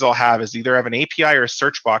thing that these all have is either have an API or a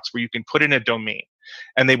search box where you can put in a domain,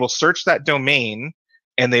 and they will search that domain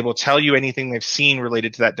and they will tell you anything they've seen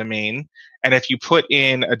related to that domain. And if you put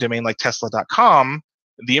in a domain like Tesla.com,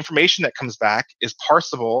 the information that comes back is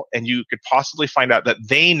parsable, and you could possibly find out that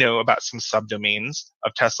they know about some subdomains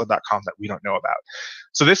of Tesla.com that we don't know about.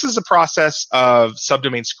 So this is a process of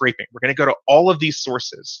subdomain scraping. We're going to go to all of these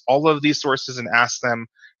sources, and ask them,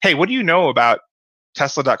 hey, what do you know about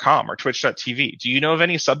Tesla.com or Twitch.tv? Do you know of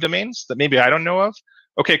any subdomains that maybe I don't know of?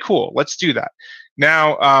 Okay, cool. Let's do that.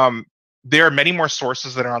 Now, there are many more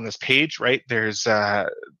sources that are on this page, right?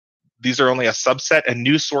 These are only a subset, and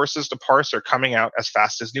new sources to parse are coming out as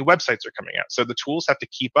fast as new websites are coming out. So the tools have to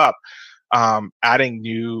keep up, adding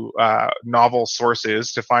new novel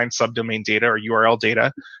sources to find subdomain data or URL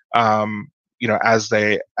data, as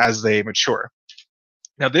they mature.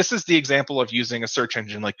 Now, this is the example of using a search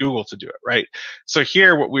engine like Google to do it, right? So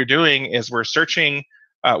here, what we're doing is we're searching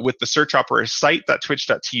with the search operator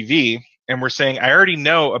site.twitch.tv, and we're saying, I already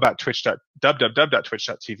know about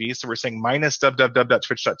www.twitch.tv, so we're saying minus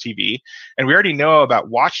www.twitch.tv, and we already know about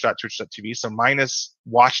watch.twitch.tv, so minus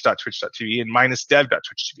watch.twitch.tv, and minus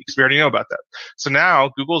dev.twitch.tv, because we already know about that. So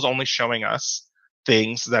now Google's only showing us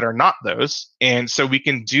things that are not those, and so we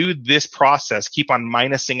can do this process, keep on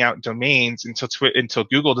minusing out domains until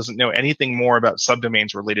Google doesn't know anything more about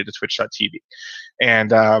subdomains related to Twitch.tv,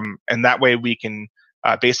 and that way we can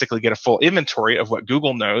basically get a full inventory of what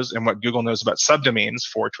Google knows and what Google knows about subdomains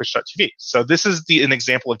for Twitch.tv. So this is an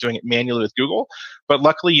example of doing it manually with Google, but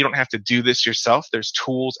luckily you don't have to do this yourself. There's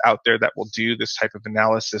tools out there that will do this type of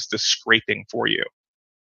analysis, this scraping for you.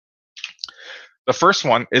 The first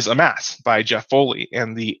one is Amass by Jeff Foley,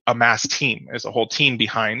 and the Amass team. There's a whole team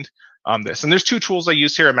behind this. And there's two tools I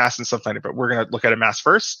use here, Amass and Subfinder, but we're going to look at Amass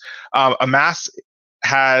first. Amass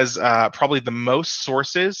has probably the most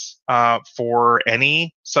sources for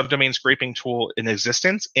any subdomain scraping tool in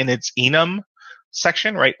existence in its enum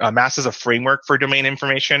section, right? Amass is a framework for domain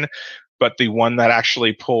information, but the one that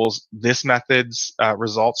actually pulls this method's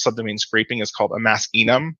results, subdomain scraping, is called Amass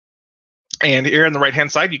enum. And here on the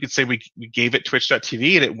right-hand side, you could say we gave it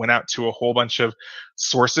Twitch.tv, and it went out to a whole bunch of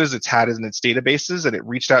sources it's had in its databases, and it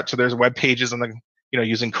reached out to their web pages on the,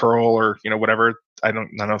 using curl or, whatever. I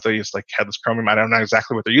don't know if they use like headless Chromium. I don't know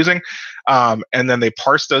exactly what they're using. And then they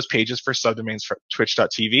parse those pages for subdomains for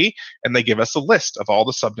Twitch.tv, and they give us a list of all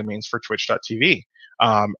the subdomains for Twitch.tv.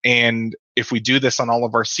 And if we do this on all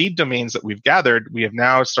of our seed domains that we've gathered, we have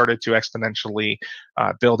now started to exponentially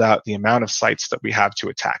build out the amount of sites that we have to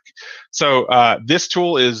attack. So this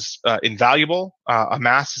tool is invaluable.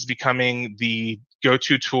 Amass is becoming the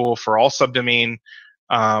go-to tool for all subdomain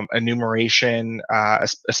enumeration,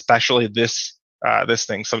 especially this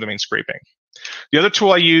thing, subdomain scraping. The other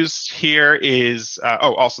tool I use here is,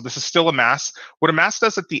 also this is still Amass. What Amass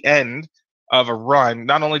does at the end of a run,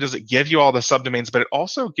 not only does it give you all the subdomains, but it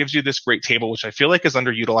also gives you this great table, which I feel like is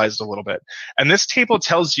underutilized a little bit. And this table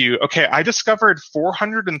tells you, okay, I discovered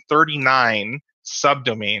 439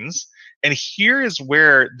 subdomains, and here is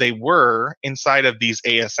where they were inside of these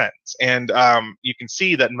ASNs. And you can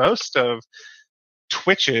see that most of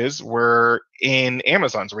Twitches were in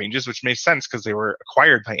Amazon's ranges, which makes sense because they were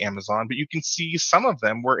acquired by Amazon, but you can see some of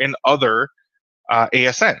them were in other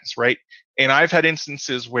ASNs, right? And I've had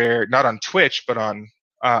instances where, not on Twitch, but on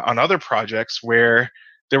other projects, where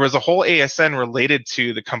there was a whole ASN related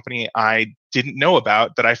to the company I didn't know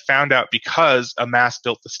about that I found out because Amass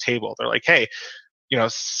built this table. They're like, hey,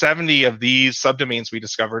 70 of these subdomains we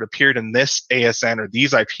discovered appeared in this ASN or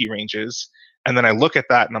these IP ranges. And then I look at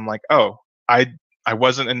that and I'm like, oh, I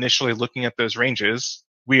wasn't initially looking at those ranges.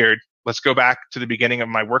 Weird. Let's go back to the beginning of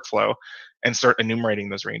my workflow and start enumerating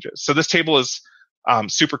those ranges. So this table is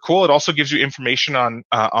super cool. It also gives you information on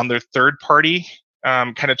their third-party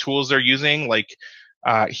kind of tools they're using. Like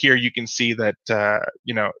here, you can see that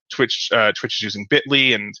Twitch is using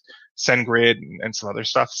Bitly and SendGrid and some other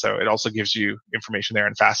stuff. So it also gives you information there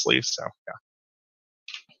in Fastly. So yeah.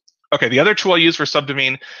 Okay, the other tool I use for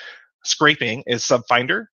subdomain scraping is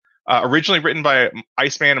Subfinder. Originally written by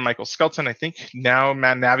Iceman and Michael Skelton, I think now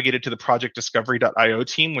navigated to the Project Discovery.io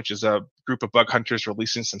team, which is a group of bug hunters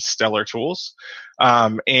releasing some stellar tools.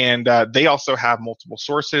 They also have multiple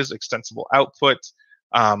sources, extensible output,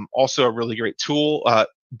 also a really great tool.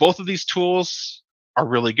 Both of these tools are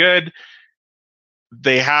really good.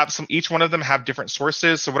 They have each one of them have different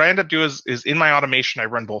sources. So what I end up doing is in my automation, I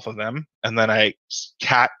run both of them, and then I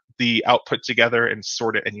cat the output together and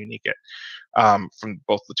sort it and unique it from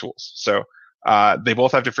both the tools. So they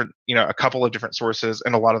both have different, a couple of different sources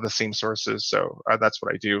and a lot of the same sources. So that's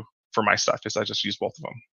what I do for my stuff, is I just use both of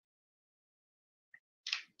them.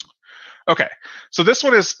 Okay, so this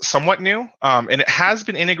one is somewhat new, and it has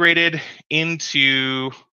been integrated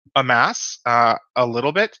into a mass a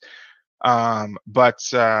little bit. But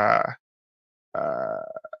I've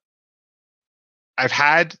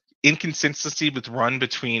had inconsistency with run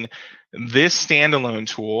between this standalone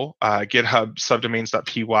tool, GitHub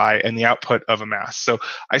subdomains.py, and the output of a mass. So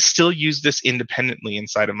I still use this independently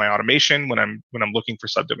inside of my automation when I'm looking for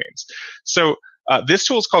subdomains. So this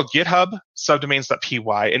tool is called GitHub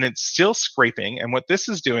subdomains.py, and it's still scraping. And what this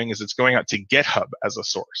is doing is it's going out to GitHub as a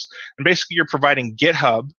source. And basically, you're providing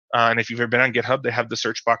GitHub. And if you've ever been on GitHub, they have the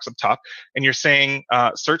search box up top. And you're saying,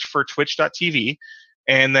 search for twitch.tv.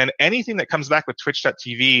 And then anything that comes back with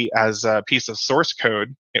twitch.tv as a piece of source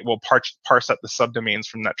code, it will parse out the subdomains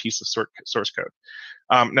from that piece of source code.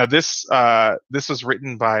 Now, this was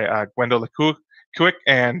written by Gwendol Lekuik,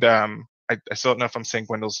 and I still don't know if I'm saying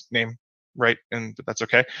Gwendol's name right, but that's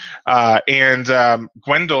okay.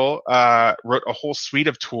 Gwendol wrote a whole suite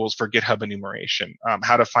of tools for GitHub enumeration,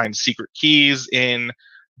 how to find secret keys in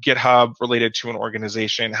GitHub related to an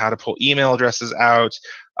organization, how to pull email addresses out.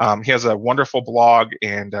 He has a wonderful blog,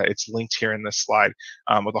 and it's linked here in this slide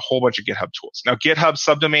with a whole bunch of GitHub tools. Now, GitHub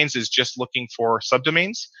subdomains is just looking for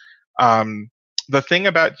subdomains. The thing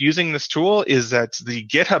about using this tool is that the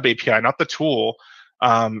GitHub API, not the tool,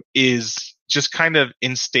 is just kind of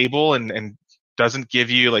unstable and doesn't give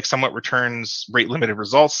you, somewhat returns rate limited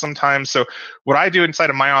results sometimes. So what I do inside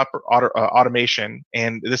of my automation,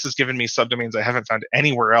 and this has given me subdomains I haven't found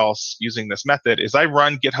anywhere else using this method, is I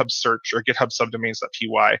run GitHub search or GitHub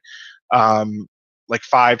subdomains.py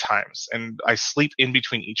 5 times. And I sleep in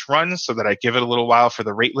between each run so that I give it a little while for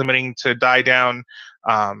the rate limiting to die down.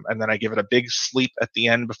 And then I give it a big sleep at the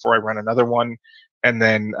end before I run another one. And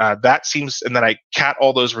then and then I cat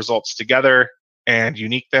all those results together and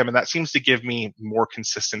unique them, and that seems to give me more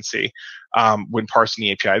consistency when parsing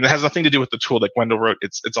the API. And it has nothing to do with the tool that Gwendol wrote.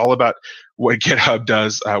 It's all about what GitHub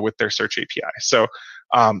does with their search API. So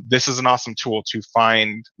this is an awesome tool to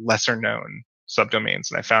find lesser known subdomains,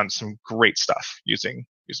 and I found some great stuff using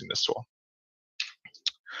this tool.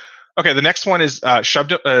 Okay, the next one is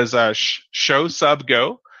show sub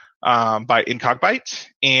go by Incogbyte,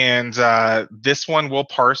 and this one will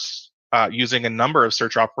parse using a number of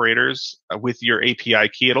search operators with your API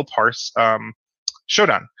key. It'll parse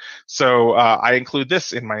Shodan. So I include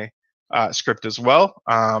this in my script as well.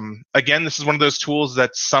 Again, this is one of those tools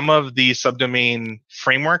that some of the subdomain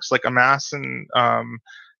frameworks like Amass and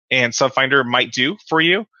Subfinder might do for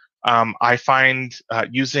you. I find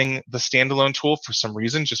using the standalone tool for some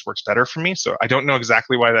reason just works better for me. So I don't know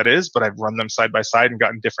exactly why that is, but I've run them side by side and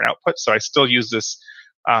gotten different outputs. So I still use this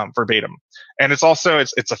verbatim. And it's also,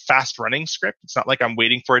 it's a fast running script. It's not like I'm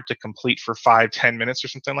waiting for it to complete for 5-10 minutes or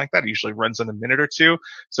something like that. It usually runs in a minute or two.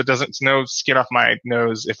 So it's no skin off my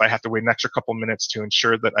nose if I have to wait an extra couple minutes to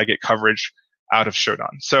ensure that I get coverage out of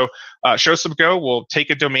Shodan. So show sub go will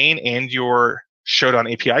take a domain and your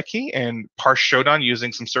Shodan API key and parse Shodan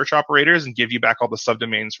using some search operators and give you back all the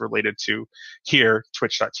subdomains related to here,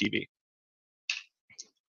 twitch.tv.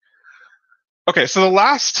 Okay, so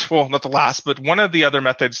not the last, but one of the other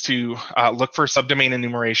methods to look for subdomain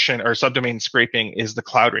enumeration or subdomain scraping is the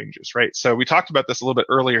cloud ranges, right? So we talked about this a little bit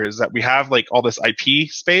earlier, is that we have all this IP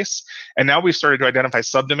space, and now we've started to identify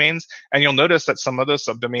subdomains, and you'll notice that some of those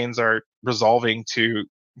subdomains are resolving to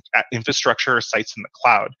infrastructure or sites in the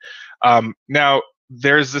cloud. Now,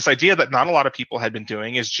 there's this idea that not a lot of people had been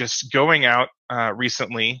doing, is just going out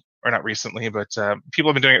recently, or not recently, but people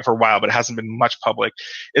have been doing it for a while, but it hasn't been much public,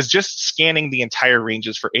 is just scanning the entire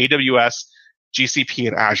ranges for AWS, GCP,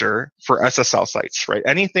 and Azure for SSL sites, right?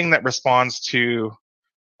 Anything that responds to,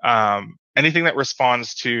 or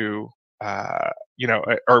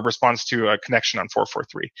responds to a connection on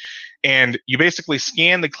 443. And you basically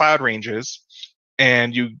scan the cloud ranges,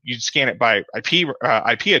 and you scan it by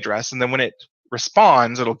IP address, and then when it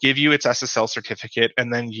responds, it'll give you its SSL certificate,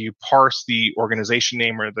 and then you parse the organization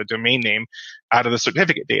name or the domain name out of the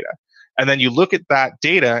certificate data. And then you look at that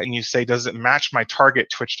data and you say, does it match my target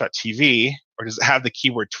twitch.tv, or does it have the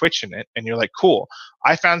keyword Twitch in it? And you're like, cool,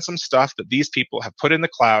 I found some stuff that these people have put in the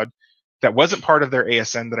cloud that wasn't part of their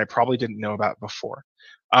ASN that I probably didn't know about before.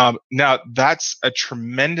 Now, that's a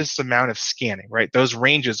tremendous amount of scanning, right? Those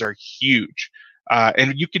ranges are huge.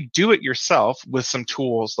 And you can do it yourself with some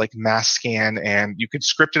tools like mass scan, and you can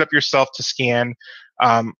script it up yourself to scan.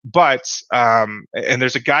 And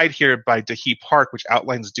there's a guide here by Dahi Park, which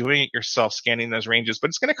outlines doing it yourself, scanning those ranges, but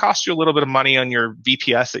it's going to cost you a little bit of money on your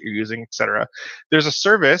VPS that you're using, et cetera. There's a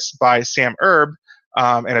service by Sam Erb,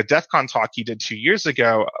 and a DEF CON talk he did 2 years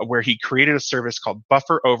ago, where he created a service called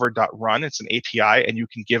bufferover.run. It's an API, and you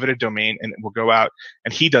can give it a domain, and it will go out,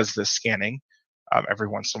 and he does this scanning every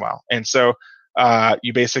once in a while. And so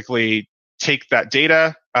you basically take that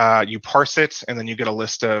data, you parse it, and then you get a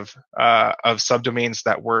list of subdomains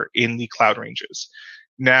that were in the cloud ranges.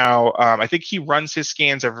 Now, I think he runs his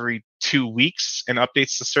scans every 2 weeks and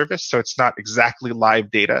updates the service, so it's not exactly live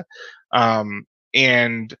data.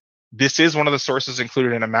 And this is one of the sources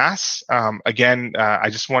included in Amass. Again, I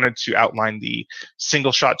just wanted to outline the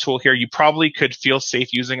single shot tool here. You probably could feel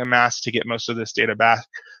safe using Amass to get most of this data back,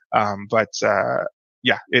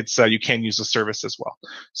 yeah, it's you can use the service as well.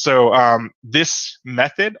 So this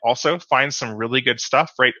method also finds some really good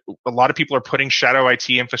stuff, right? A lot of people are putting shadow IT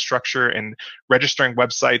infrastructure and registering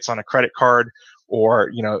websites on a credit card, or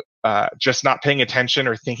just not paying attention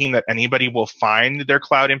or thinking that anybody will find their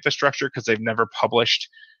cloud infrastructure because they've never published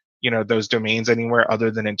those domains anywhere other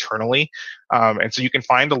than internally. And so you can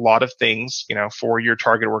find a lot of things, for your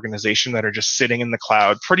target organization that are just sitting in the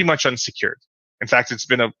cloud, pretty much unsecured. In fact, it's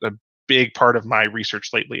been a big part of my research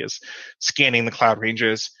lately is scanning the cloud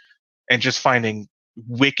ranges and just finding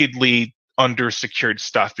wickedly undersecured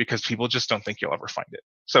stuff because people just don't think you'll ever find it.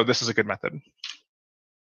 So this is a good method.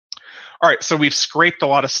 All right, so we've scraped a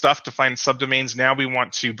lot of stuff to find subdomains. Now we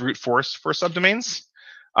want to brute force for subdomains.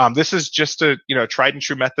 This is just a tried and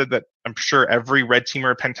true method that I'm sure every red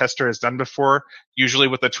teamer or pen tester has done before, usually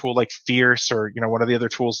with a tool like thier or one of the other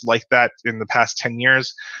tools like that in the past 10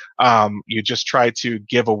 years. You just try to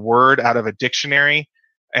give a word out of a dictionary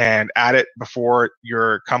and add it before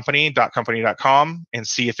your company.com and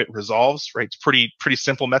see if it resolves, right? It's pretty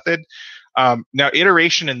simple method. Now,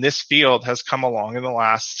 iteration in this field has come along in the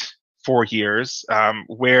last 4 years,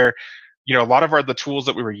 where a lot of the tools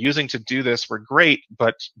that we were using to do this were great,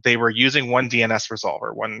 but they were using one DNS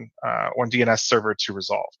resolver, one DNS server to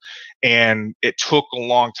resolve. And it took a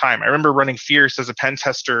long time. I remember running Fierce as a pen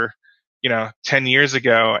tester, 10 years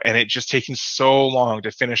ago, and it just taking so long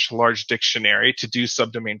to finish a large dictionary to do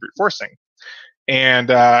subdomain brute forcing. And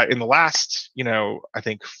in the last, I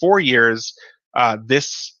think 4 years,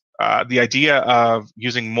 the idea of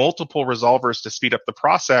using multiple resolvers to speed up the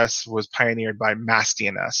process was pioneered by Mass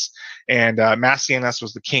DNS. And Mass DNS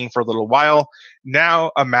was the king for a little while.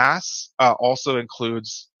 Now, Amass also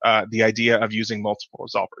includes the idea of using multiple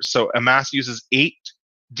resolvers. So Amass uses 8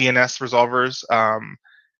 DNS resolvers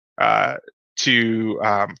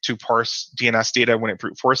to parse DNS data when it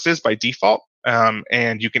brute forces by default.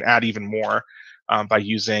 And you can add even more by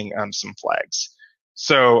using some flags.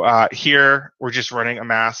 So here we're just running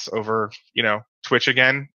Amass over, Twitch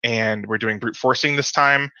again, and we're doing brute forcing this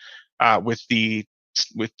time with the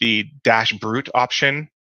 -brute option,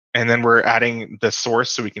 and then we're adding the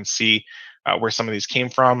source so we can see where some of these came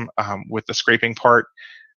from with the scraping part,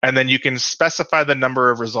 and then you can specify the number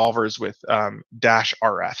of resolvers with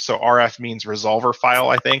 -rf. So RF means resolver file,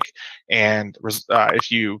 I think, and if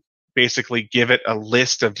you basically give it a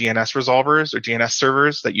list of DNS resolvers or DNS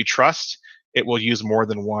servers that you trust, it will use more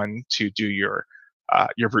than one to do your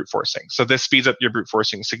brute forcing. So this speeds up your brute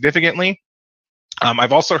forcing significantly.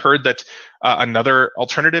 I've also heard that another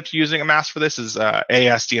alternative to using Amass for this is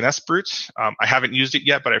ASDNS brute. I haven't used it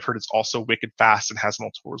yet, but I've heard it's also wicked fast and has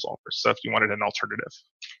multiple resolvers. So if you wanted an alternative.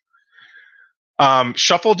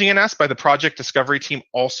 Shuffle DNS by the project discovery team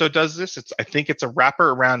also does this. I think it's a wrapper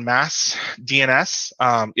around Mass DNS.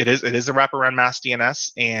 It is a wrapper around Mass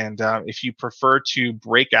DNS. And if you prefer to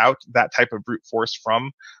break out that type of brute force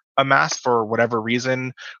from Amass for whatever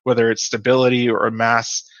reason, whether it's stability or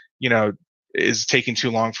Amass, is taking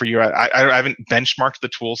too long for you. I haven't benchmarked the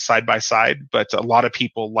tools side by side, but a lot of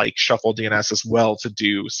people like Shuffle DNS as well to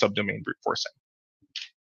do subdomain brute forcing.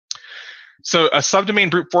 So a subdomain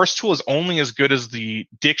brute force tool is only as good as the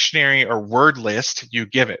dictionary or word list you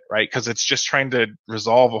give it, right? Because it's just trying to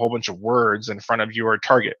resolve a whole bunch of words in front of your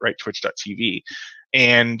target, right? Twitch.tv.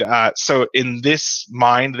 And so in this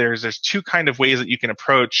mind, there's 2 kind of ways that you can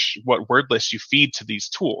approach what word lists you feed to these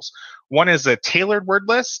tools. One is a tailored word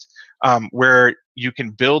list, where you can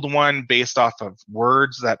build one based off of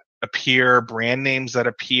words that appear, brand names that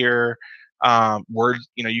appear, word.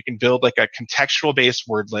 You can build like a contextual-based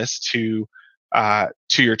word list to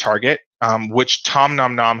your target, which Tom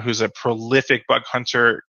Nom Nom, who's a prolific bug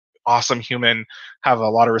hunter, awesome human, have a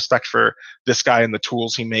lot of respect for this guy and the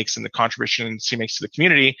tools he makes and the contributions he makes to the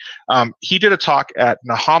community. He did a talk at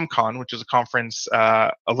NahamCon, which is a conference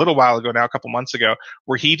a little while ago now, a couple months ago,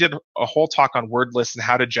 where he did a whole talk on word lists and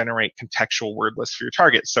how to generate contextual word lists for your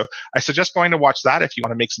target. So I suggest going to watch that if you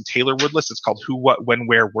want to make some tailored word lists. It's called Who, What, When,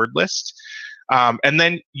 Where word list. And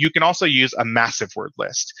then you can also use a massive word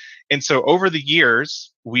list. And so over the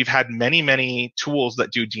years, we've had many, many tools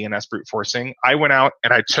that do DNS brute forcing. I went out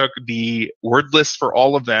and I took the word list for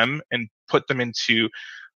all of them and put them into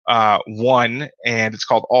one, and it's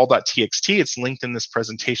called all.txt. It's linked in this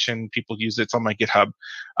presentation. People use it. It's on my GitHub.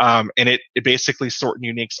 And it basically sort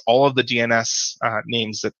and uniques all of the DNS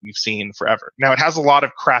names that we've seen forever. Now, it has a lot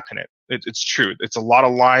of crap in it. It's true. It's a lot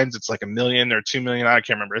of lines. It's like 1 million or 2 million. I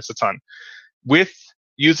can't remember. It's a ton. With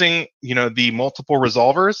using, the multiple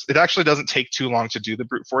resolvers, it actually doesn't take too long to do the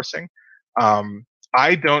brute forcing.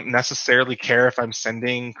 I don't necessarily care if I'm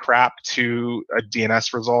sending crap to a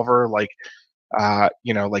DNS resolver like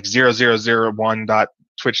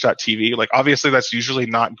 0001.twitch.tv. Like, obviously that's usually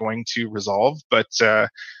not going to resolve, but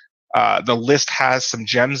the list has some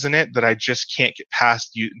gems in it that I just can't get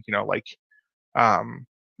past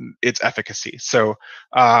its efficacy. So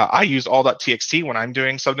I use all.txt when I'm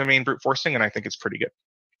doing subdomain brute forcing, and I think it's pretty good.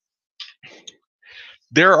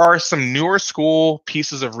 There are some newer school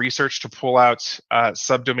pieces of research to pull out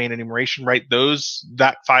subdomain enumeration, right?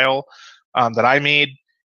 That file that I made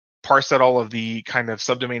parsed out all of the kind of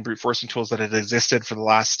subdomain brute forcing tools that had existed for the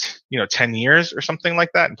last 10 years or something like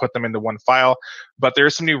that, and put them into one file. But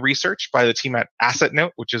there's some new research by the team at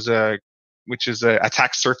AssetNote, which is a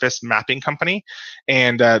attack surface mapping company,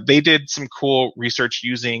 and they did some cool research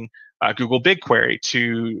using Google BigQuery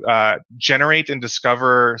to generate and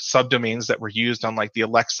discover subdomains that were used on like the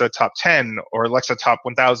Alexa top 10 or Alexa top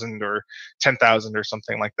 1000 or 10,000 or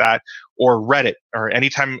something like that, or Reddit, or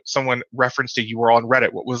anytime someone referenced a URL on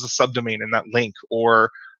Reddit, what was the subdomain in that link, or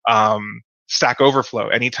Stack Overflow.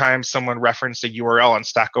 Anytime someone referenced a URL on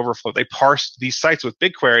Stack Overflow, they parsed these sites with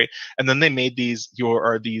BigQuery, and then they made these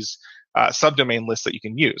subdomain lists that you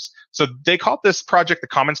can use. So they called this project the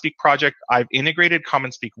CommonSpeak project. I've integrated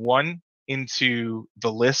CommonSpeak 1 into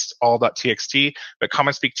the list, all.txt, but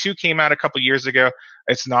CommonSpeak 2 came out a couple years ago.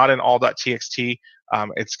 It's not an all.txt.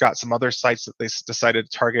 It's got some other sites that they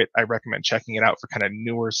decided to target. I recommend checking it out for kind of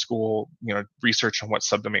newer school, research on what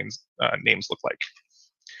subdomains names look like.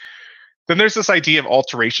 Then there's this idea of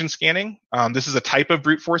alteration scanning. This is a type of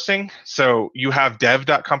brute forcing. So you have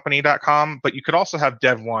dev.company.com, but you could also have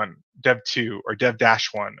dev1, dev2, or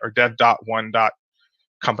dev-1, or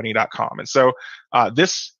dev.1.company.com. And so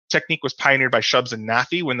this technique was pioneered by Shubs and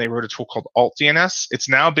Nafi when they wrote a tool called AltDNS. It's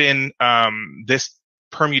now been this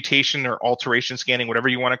permutation or alteration scanning, whatever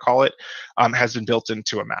you want to call it, has been built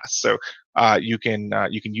into a mass. So you can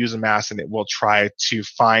use a mass, and it will try to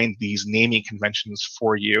find these naming conventions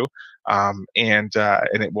for you, and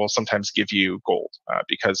it will sometimes give you gold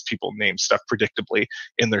because people name stuff predictably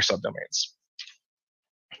in their subdomains.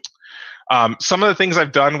 Some of the things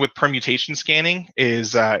I've done with permutation scanning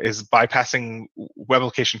is bypassing web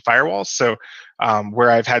application firewalls. So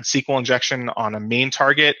where I've had SQL injection on a main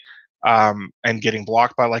target, and getting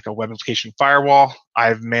blocked by like a web application firewall,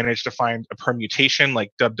 I've managed to find a permutation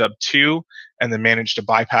like www2, and then managed to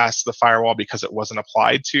bypass the firewall because it wasn't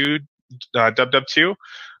applied to www2.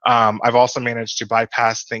 I've also managed to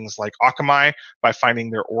bypass things like Akamai by finding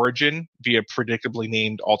their origin via predictably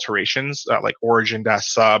named alterations like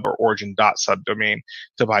origin-sub or origin.subdomain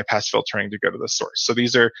to bypass filtering to go to the source. So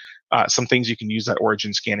these are some things you can use that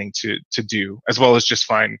origin scanning to do, as well as just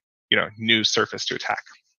find new surface to attack.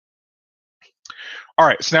 All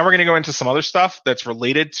right, so now we're going to go into some other stuff that's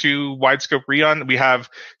related to wide scope recon. We have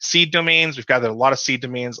seed domains. We've gathered a lot of seed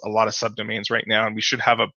domains, a lot of subdomains right now, and we should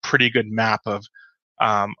have a pretty good map of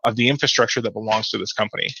the infrastructure that belongs to this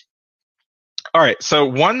company. All right, so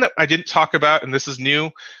one that I didn't talk about, and this is new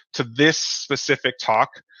to this specific talk,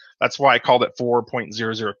 that's why I called it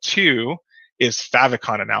 4.002, is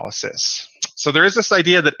favicon analysis. So there is this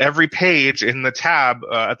idea that every page in the tab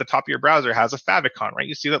at the top of your browser has a favicon, right?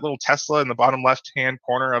 You see that little Tesla in the bottom left-hand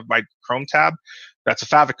corner of my Chrome tab? That's a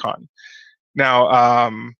favicon.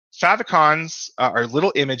 Now, favicons are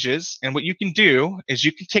little images, and what you can do is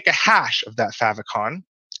you can take a hash of that favicon,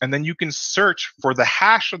 and then you can search for the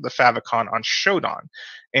hash of the favicon on Shodan.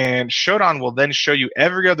 And Shodan will then show you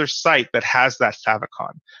every other site that has that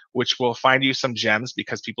favicon, which will find you some gems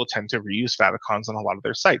because people tend to reuse favicons on a lot of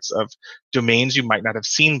their sites of domains you might not have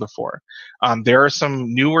seen before. There are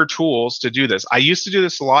some newer tools to do this. I used to do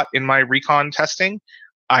this a lot in my recon testing.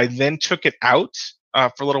 I then took it out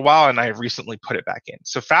for a little while, and I have recently put it back in.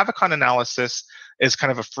 So favicon analysis is kind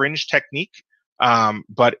of a fringe technique,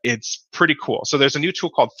 but it's pretty cool. So there's a new tool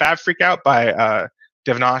called FabFreakout by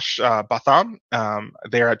Devnash Batham.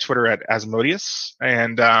 They're at Twitter at Asmodeus.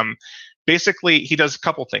 And basically, he does a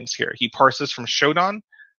couple things here. He parses from Shodan.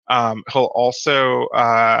 He'll also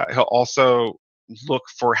look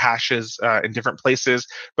for hashes in different places,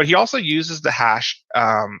 but he also uses the hash.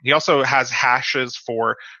 He also has hashes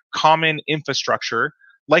for common infrastructure,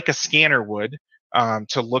 like a scanner would,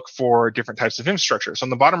 to look for different types of infrastructure. So on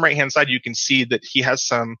the bottom right-hand side, you can see that he has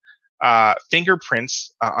some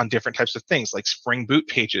fingerprints on different types of things, like Spring Boot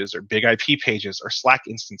pages or Big IP pages or Slack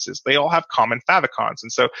instances. They all have common favicons.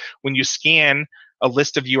 And so when you scan a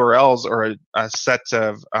list of URLs or a set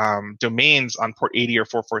of domains on port 80 or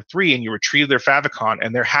 443, and you retrieve their favicon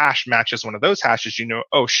and their hash matches one of those hashes, you know,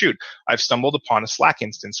 oh shoot, I've stumbled upon a Slack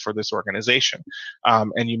instance for this organization.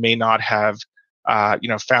 And you may not have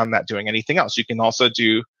found that doing anything else. You can also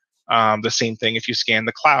do the same thing if you scan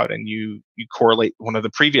the cloud and you correlate one of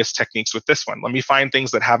the previous techniques with this one. Let me find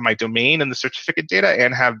things that have my domain and the certificate data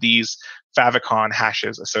and have these favicon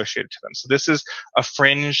hashes associated to them. So this is a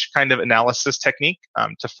fringe kind of analysis technique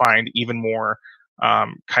to find even more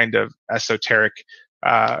kind of esoteric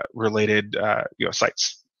related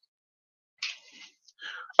sites.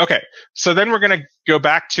 Okay, so then we're going to go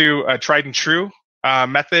back to a tried and true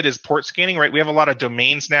method is port scanning, right? We have a lot of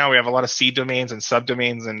domains now. We have a lot of seed domains and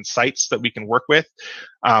subdomains and sites that we can work with.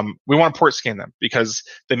 We want to port scan them because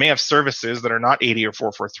they may have services that are not 80 or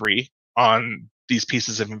 443 on these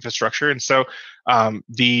pieces of infrastructure. And so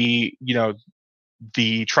the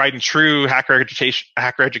tried and true hacker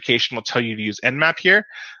education will tell you to use Nmap here,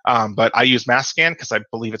 but I use masscan because I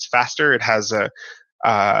believe it's faster. It has a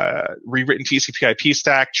rewritten TCP/IP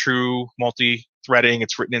stack, true multi-threading.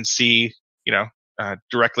 It's written in C.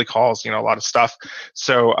 Directly calls, a lot of stuff.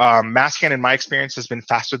 So masscan, in my experience, has been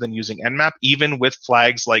faster than using Nmap, even with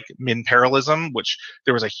flags like min parallelism, which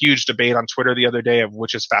there was a huge debate on Twitter the other day of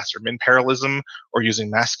which is faster, min parallelism or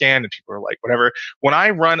using masscan, and people are like, whatever. When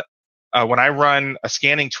I run a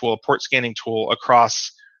scanning tool, a port scanning tool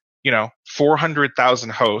across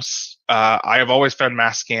 400,000 hosts, I have always found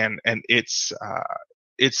masscan and its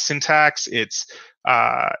syntax, its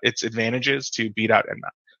advantages to beat out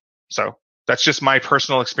Nmap. So that's just my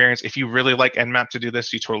personal experience. If you really like Nmap to do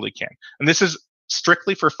this, you totally can. And this is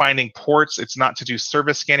strictly for finding ports. It's not to do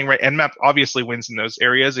service scanning, right? Nmap obviously wins in those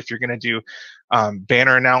areas. If you're going to do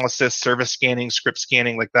banner analysis, service scanning, script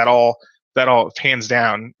scanning, like that all hands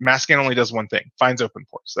down. Masscan only does one thing: finds open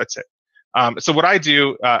ports. That's it. So what I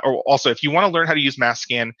do, or also if you want to learn how to use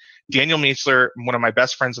masscan, Daniel Meisler, one of my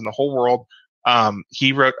best friends in the whole world,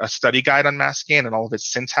 he wrote a study guide on masscan and all of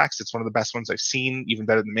its syntax. It's one of the best ones I've seen, even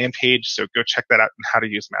better than man page. So go check that out and how to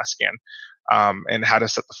use masscan, and how to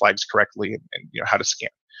set the flags correctly and how to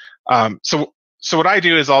scan. So what I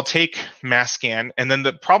do is I'll take masscan, and then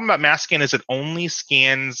the problem about masscan is it only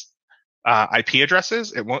scans IP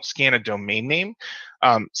addresses. It won't scan a domain name.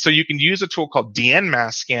 So you can use a tool called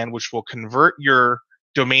dnmassscan, which will convert your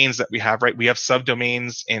domains that we have, right? We have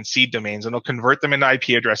subdomains and seed domains, and it'll convert them into IP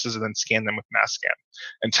addresses and then scan them with masscan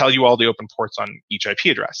and tell you all the open ports on each IP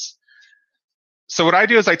address. So what I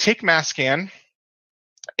do is I take masscan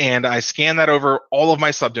and I scan that over all of my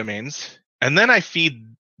subdomains, and then I feed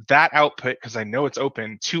that output, because I know it's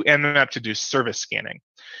open, to Nmap to do service scanning.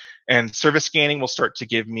 And service scanning will start to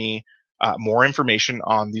give me more information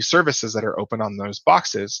on the services that are open on those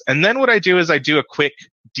boxes. And then what I do is I do a quick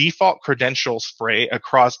default credential spray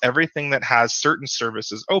across everything that has certain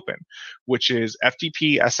services open, which is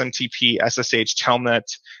FTP, SMTP, SSH, Telnet,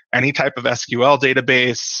 any type of SQL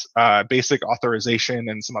database, basic authorization,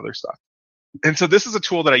 and some other stuff. And so this is a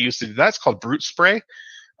tool that I use to do that. It's called Brute Spray.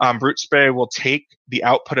 Brute Spray will take the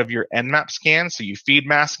output of your Nmap scan. So you feed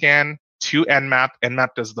masscan to Nmap. Nmap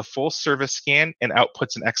does the full service scan and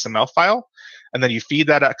outputs an XML file. And then you feed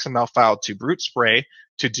that XML file to Brute Spray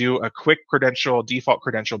to do a quick default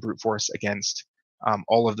credential brute force against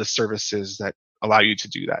all of the services that allow you to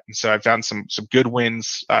do that. And so I've found some good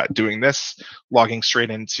wins doing this, logging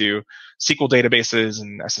straight into SQL databases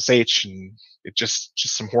and SSH, and it just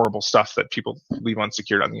some horrible stuff that people leave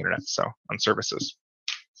unsecured on the internet, so on services.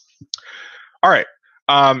 All right.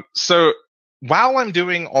 So while I'm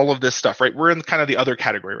doing all of this stuff, right, we're in kind of the other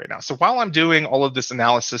category right now. So while I'm doing all of this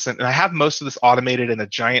analysis, and I have most of this automated in a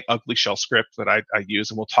giant ugly shell script that I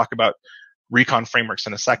use, and we'll talk about recon frameworks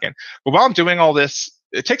in a second. But while I'm doing all this,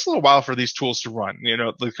 it takes a little while for these tools to run. You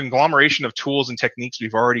know, the conglomeration of tools and techniques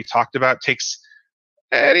we've already talked about takes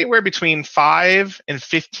anywhere between 5 and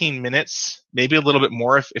 15 minutes, maybe a little bit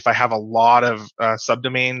more if I have a lot of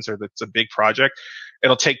subdomains or it's a big project.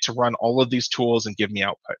 It'll take to run all of these tools and give me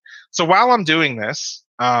output. So while I'm doing this,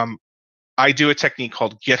 I do a technique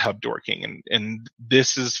called GitHub dorking, and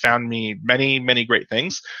this has found me many, many great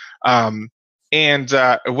things. What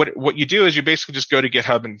you do is you basically just go to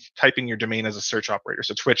GitHub and type in your domain as a search operator,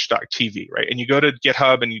 so twitch.tv, right? And you go to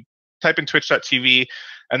GitHub and you type in twitch.tv,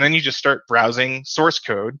 and then you just start browsing source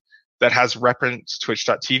code that has reference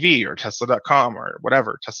twitch.tv or tesla.com or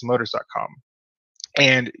whatever, teslamotors.com.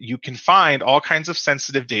 And you can find all kinds of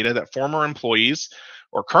sensitive data that former employees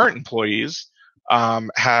or current employees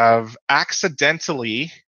have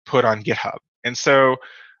accidentally put on GitHub. And so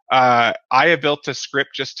I have built a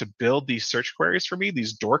script just to build these search queries for me,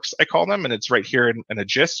 these dorks, I call them, and it's right here in a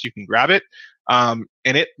gist. You can grab it. And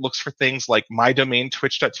it looks for things like my domain,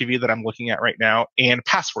 twitch.tv, that I'm looking at right now, and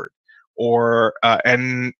password, or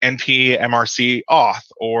npmrc auth,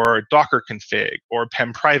 or docker config, or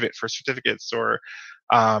pem private for certificates, or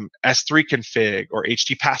S3 config, or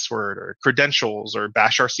HT password, or credentials, or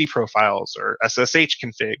bash RC profiles, or SSH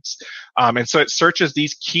configs. And so it searches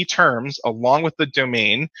these key terms along with the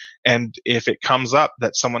domain. And if it comes up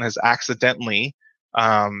that someone has accidentally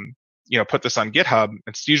put this on GitHub,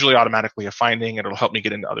 it's usually automatically a finding, and it'll help me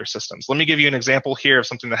get into other systems. Let me give you an example here of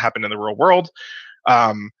something that happened in the real world.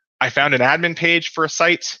 I found an admin page for a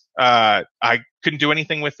site. I couldn't do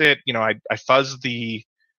anything with it. I fuzzed the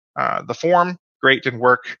form. Great, didn't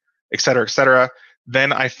work, et cetera, et cetera.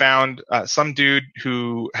 Then I found some dude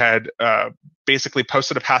who had basically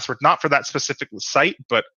posted a password, not for that specific site,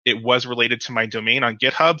 but it was related to my domain on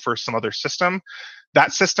GitHub for some other system.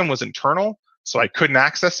 That system was internal, so I couldn't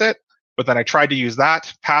access it. But then I tried to use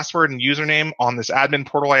that password and username on this admin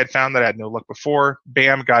portal I had found that I had no luck before.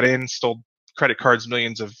 Bam, got in, stole credit cards,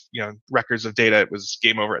 millions of records of data. It was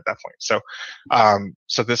game over at that point. So,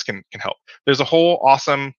 so this can help. There's a whole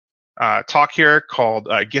awesome talk here called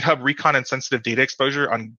GitHub Recon and Sensitive Data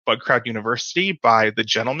Exposure on Bugcrowd University by the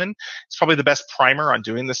gentleman. It's probably the best primer on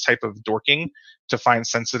doing this type of dorking to find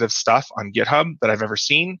sensitive stuff on GitHub that I've ever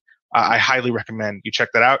seen. I highly recommend you check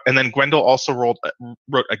that out. And then Gwendol also wrote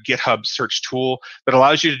a GitHub search tool that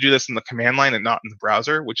allows you to do this in the command line and not in the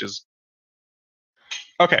browser, which is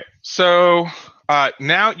okay. So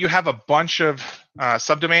now you have a bunch of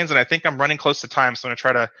subdomains, and I think I'm running close to time, so I'm going to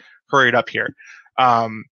try to hurry it up here.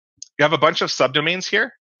 You have a bunch of subdomains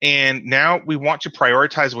here, and now we want to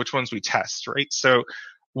prioritize which ones we test, right? So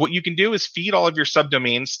what you can do is feed all of your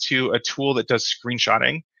subdomains to a tool that does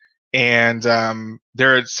screenshotting. And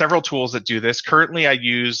there are several tools that do this. Currently, I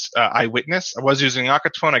use Eyewitness. I was using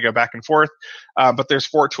Aquatone. I go back and forth. But there's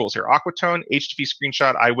 4 tools here: Aquatone, HTTP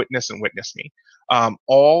Screenshot, Eyewitness, and Witness Me.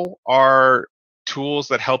 All are tools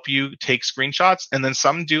that help you take screenshots, and then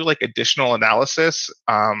some do like additional analysis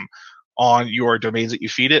on your domains that you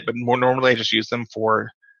feed it. But more normally, I just use them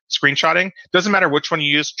for screenshotting. Doesn't matter which one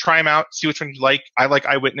you use. Try them out. See which one you like. I like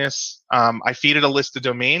Eyewitness. I feed it a list of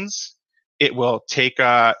domains. It will take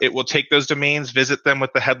those domains, visit them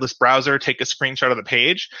with the headless browser, take a screenshot of the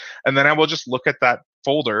page, and then I will just look at that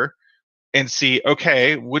folder and see,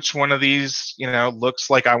 okay, which one of these, looks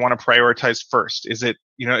like I want to prioritize first. Is it,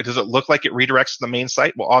 does it look like it redirects to the main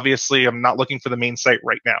site? Well, obviously, I'm not looking for the main site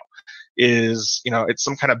right now. It's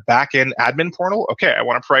some kind of back-end admin portal. Okay, I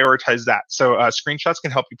want to prioritize that. So screenshots can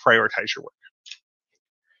help you prioritize your work.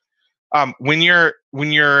 When you're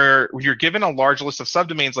given a large list of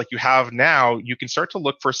subdomains like you have now, you can start to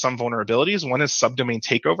look for some vulnerabilities. One is subdomain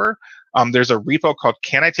takeover. There's a repo called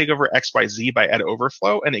Can I Take Over XYZ by Ed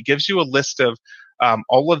Overflow, and it gives you a list of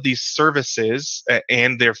all of these services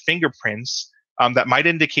and their fingerprints that might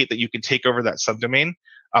indicate that you can take over that subdomain.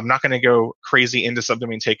 I'm not going to go crazy into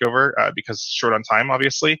subdomain takeover because short on time,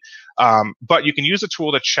 obviously. But you can use a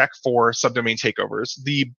tool to check for subdomain takeovers.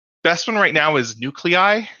 The best one right now is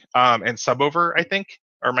Nuclei and Subover, I think,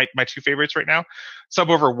 are my 2 favorites right now.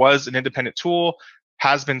 Subover was an independent tool,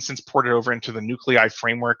 has been since ported over into the Nuclei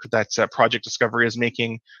framework that Project Discovery is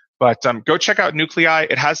making. But go check out Nuclei.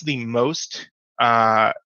 It has the most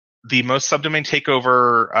subdomain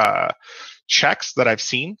takeover checks that I've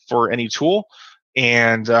seen for any tool.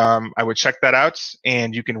 And I would check that out,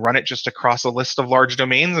 and you can run it just across a list of large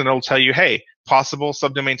domains, and it'll tell you, hey, possible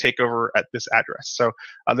subdomain takeover at this address. So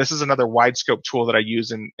this is another wide scope tool that I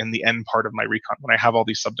use in the end part of my recon when I have all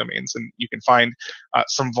these subdomains, and you can find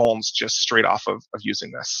some vulns just straight off of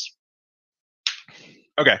using this.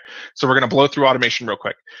 Okay, so we're going to blow through automation real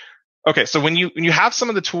quick. Okay, so when you have some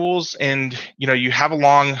of the tools and you have a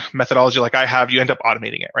long methodology like I have, you end up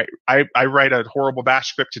automating it, right? I write a horrible bash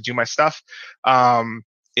script to do my stuff.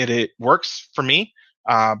 It works for me,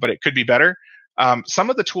 but it could be better. Some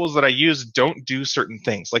of the tools that I use don't do certain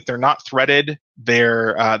things, like they're not threaded.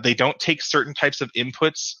 They don't take certain types of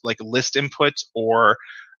inputs, like list input or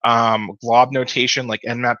glob notation like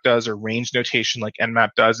nmap does, or range notation like nmap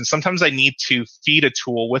does. And sometimes I need to feed a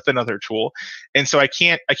tool with another tool, and so I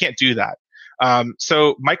can't do that.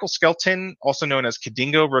 So Michael Skelton, also known as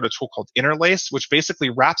Kadingo, wrote a tool called Interlace, which basically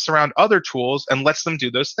wraps around other tools and lets them do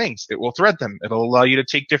those things. It will thread them. It'll allow you to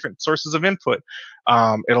take different sources of input.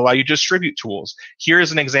 It'll allow you to distribute tools. Here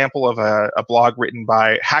is an example of a blog written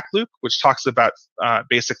by Hackluke, which talks about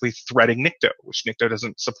basically threading Nikto, which Nikto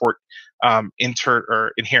doesn't support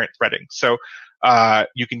inherent threading. So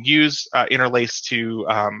you can use Interlace to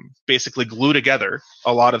basically glue together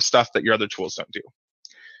a lot of stuff that your other tools don't do.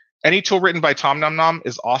 Any tool written by Tom Nom Nom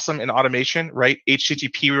is awesome in automation, right?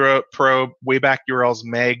 HTTP probe, wayback URLs,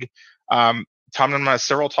 Meg. Tom Nom Nom has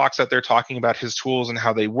several talks out there talking about his tools and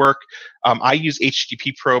how they work. I use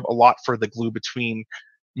HTTP probe a lot for the glue between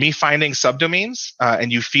me finding subdomains,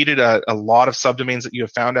 and you feed it a lot of subdomains that you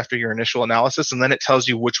have found after your initial analysis, and then it tells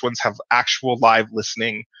you which ones have actual live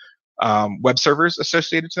listening web servers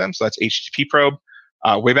associated to them. So that's HTTP probe.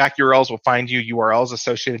 Wayback URLs will find you URLs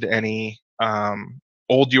associated to any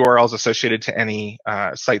old URLs associated to any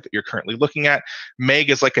site that you're currently looking at. Meg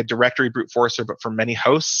is like a directory brute forcer, but for many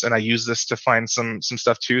hosts, and I use this to find some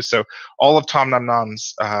stuff too. So all of Tom Nom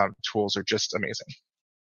Nom's tools are just amazing.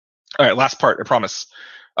 All right, last part, I promise.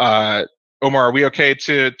 Omar, are we okay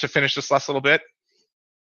to finish this last little bit?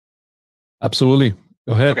 Absolutely.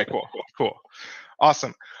 Go ahead. Okay, cool.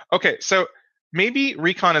 Awesome. Okay, so maybe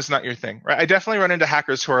recon is not your thing, right? I definitely run into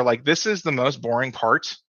hackers who are like, this is the most boring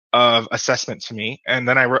part of assessment to me. And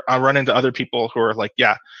then I run into other people who are like,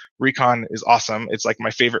 yeah, recon is awesome. It's like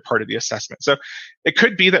my favorite part of the assessment. So it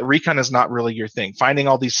could be that recon is not really your thing. Finding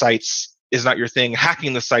all these sites is not your thing.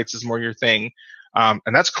 Hacking the sites is more your thing. And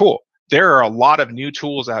that's cool. There are a lot of new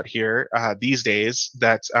tools out here these days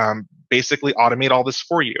that basically automate all this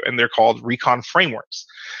for you, and they're called recon frameworks.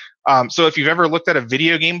 So if you've ever looked at a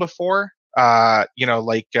video game before, like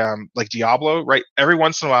Diablo, right? Every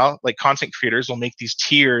once in a while, like content creators will make these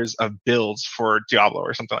tiers of builds for Diablo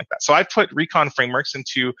or something like that. So I put recon frameworks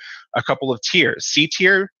into a couple of tiers: C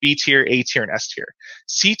tier, B tier, A tier, and S tier.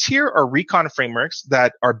 C tier are recon frameworks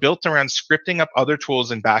that are built around scripting up other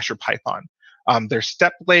tools in Bash or Python. They're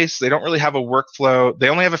step-based. They don't really have a workflow. They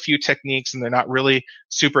only have a few techniques, and they're not really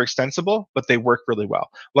super extensible, but they work really well.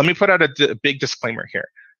 Let me put out a big disclaimer here.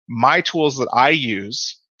 My tools that I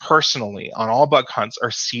use personally on all bug hunts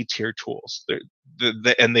are C-tier tools.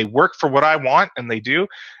 And they work for what I want, and they do,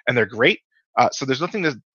 and they're great. So there's nothing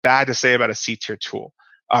that's bad to say about a C-tier tool.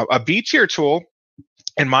 A B-tier tool,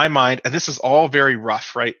 in my mind, and this is all very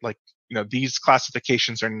rough, right? Like, these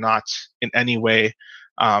classifications are not in any way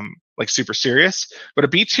like super serious, but a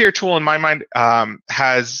B tier tool in my mind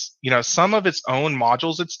has some of its own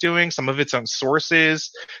modules it's doing, some of its own sources,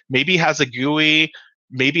 maybe has a GUI,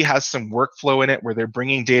 maybe has some workflow in it where they're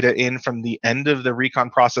bringing data in from the end of the recon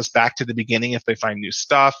process back to the beginning if they find new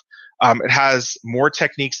stuff. It has more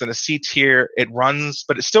techniques than a C tier.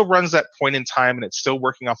 But it still runs that point in time, and it's still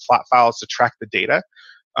working off flat files to track the data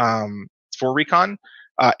for recon.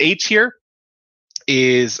 A tier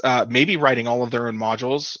is maybe writing all of their own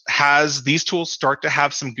modules. These tools start to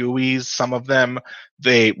have some GUIs. Some of them,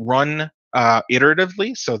 they run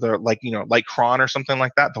iteratively. So they're like cron or something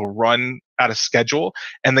like that. They'll run at a schedule,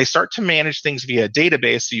 and they start to manage things via a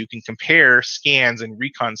database so you can compare scans and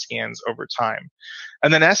recon scans over time.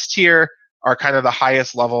 And then S tier are kind of the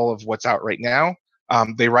highest level of what's out right now.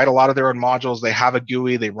 They write a lot of their own modules. They have a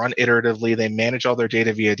GUI. They run iteratively. They manage all their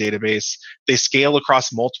data via database. They scale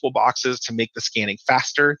across multiple boxes to make the scanning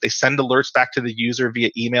faster. They send alerts back to the user via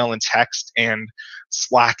email and text and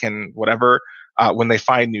Slack and whatever when they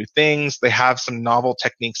find new things. They have some novel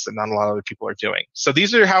techniques that not a lot of other people are doing. So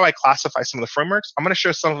these are how I classify some of the frameworks. I'm going to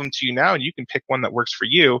show some of them to you now, and you can pick one that works for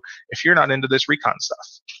you if you're not into this recon stuff.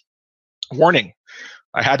 Warning,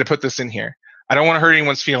 I had to put this in here. I don't want to hurt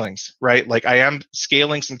anyone's feelings, right? Like, I am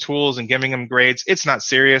scaling some tools and giving them grades. It's not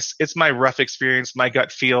serious. It's my rough experience, my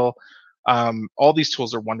gut feel. All these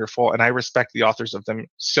tools are wonderful, and I respect the authors of them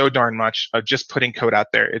so darn much. Just putting code out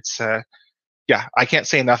there, it's yeah, I can't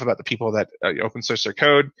say enough about the people that open source their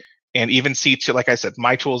code. And even C tier, like I said,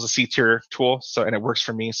 my tool is a C tier tool, so and it works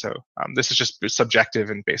for me. So this is just subjective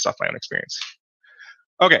and based off my own experience.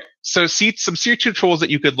 Okay, so some C tier tools that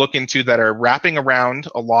you could look into that are wrapping around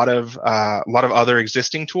a lot of other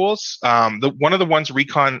existing tools. One of the ones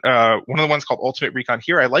called Ultimate Recon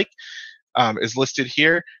here I like. Is listed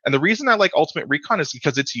here. And the reason I like Ultimate Recon is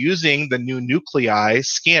because it's using the new nuclei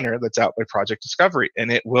scanner that's out by Project Discovery.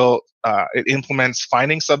 And it implements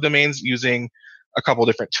finding subdomains using a couple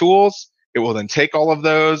different tools. It will then take all of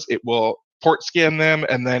those, it will port scan them,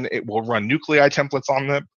 and then it will run nuclei templates on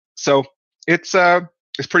them. So it's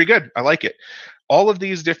pretty good. I like it. All of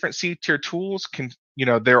these different C tier tools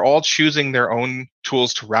they're all choosing their own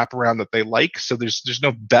tools to wrap around that they like. So there's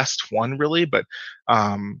no best one really, but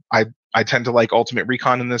I tend to like Ultimate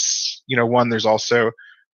Recon in this one. There's also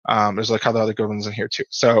there's like other good ones in here too.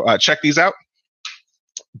 So check these out.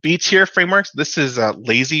 B tier frameworks. This is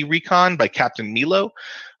Lazy Recon by Captain Milo,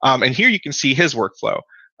 and here you can see his workflow.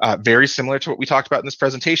 Very similar to what we talked about in this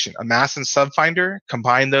presentation. A mass and sub finder.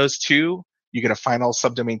 Combine those two, you get a final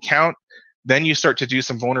subdomain count. Then you start to do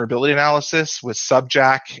some vulnerability analysis with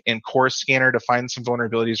subjack and core scanner to find some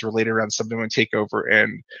vulnerabilities related around subdomain takeover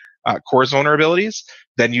and core's vulnerabilities.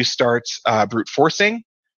 Then you start brute forcing.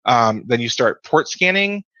 Then you start port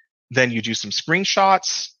scanning. Then you do some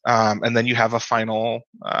screenshots, and then you have a final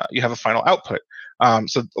output.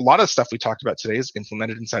 So a lot of stuff we talked about today is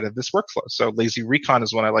implemented inside of this workflow. So Lazy Recon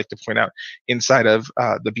is one I like to point out inside of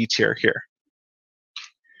the B tier here.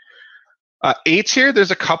 A tier, there's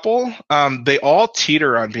a couple. They all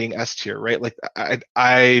teeter on being S tier, right? Like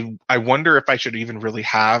I wonder if I should even really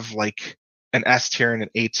have like an S tier and an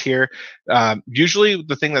A tier. Usually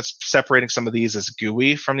the thing that's separating some of these is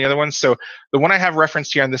GUI from the other ones. So the one I have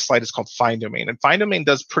referenced here on this slide is called Find Domain. And Find Domain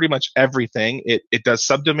does pretty much everything. It does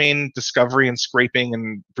subdomain discovery and scraping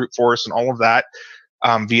and brute force and all of that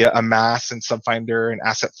via a mass and subfinder and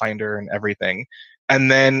asset finder and everything. And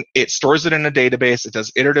then it stores it in a database. It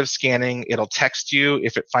does iterative scanning. It'll text you.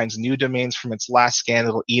 If it finds new domains from its last scan,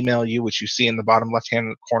 it'll email you, which you see in the bottom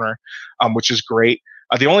left-hand corner, which is great.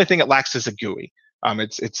 The only thing it lacks is a GUI.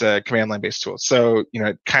 It's a command line based tool. So,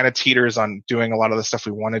 it kind of teeters on doing a lot of the stuff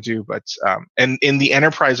we want to do. But, and in the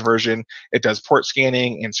enterprise version, it does port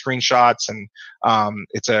scanning and screenshots. And,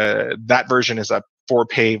 that version is a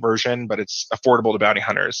 4-pay version, but it's affordable to bounty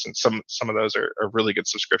hunters. And some of those are really good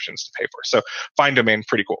subscriptions to pay for. So Find Domain,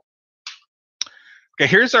 pretty cool. Okay,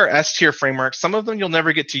 here's our S tier framework. Some of them you'll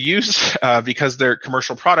never get to use because they're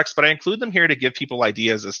commercial products, but I include them here to give people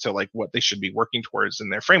ideas as to like what they should be working towards in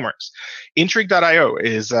their frameworks. Intrigue.io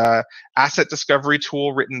is an asset discovery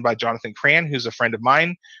tool written by Jonathan Cran, who's a friend of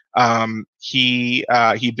mine. He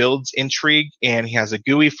builds Intrigue and he has a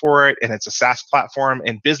GUI for it, and it's a SaaS platform,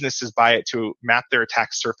 and businesses buy it to map their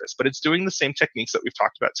attack surface. But it's doing the same techniques that we've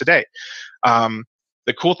talked about today.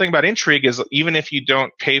 The cool thing about Intrigue is even if you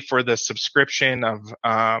don't pay for the subscription of,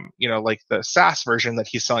 like the SaaS version that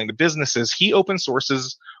he's selling to businesses, he open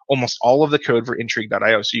sources almost all of the code for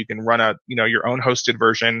Intrigue.io. So you can run your own hosted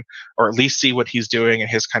version, or at least see what he's doing and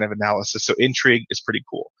his kind of analysis. So Intrigue is pretty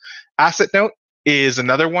cool. Asset Note is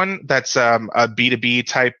another one that's a B2B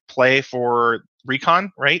type play for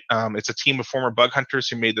Recon, right? It's a team of former bug hunters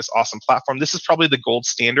who made this awesome platform. This is probably the gold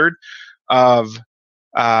standard of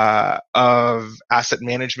asset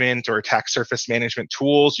management or attack surface management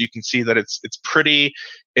tools. You can see that it's pretty.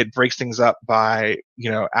 It breaks things up by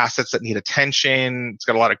assets that need attention. It's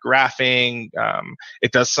got a lot of graphing.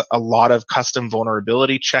 It does a lot of custom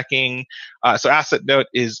vulnerability checking. So Asset Note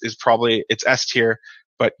is probably, it's S tier,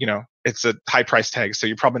 but it's a high price tag, so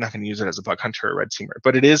you're probably not going to use it as a bug hunter or red teamer.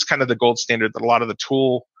 But it is kind of the gold standard that a lot of the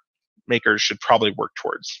tool makers should probably work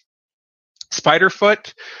towards.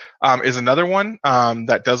 Spiderfoot is another one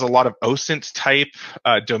that does a lot of OSINT type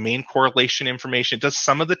domain correlation information. It does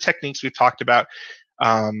some of the techniques we've talked about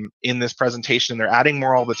in this presentation. They're adding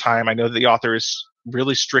more all the time. I know the author is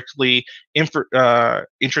really strictly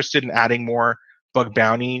interested in adding more bug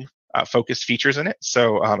bounty focused features in it.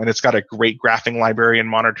 So, and it's got a great graphing library and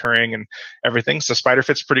monitoring and everything. So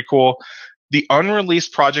Spiderfoot's pretty cool. The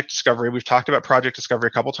unreleased Project Discovery, we've talked about Project Discovery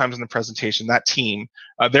a couple times in the presentation. That team,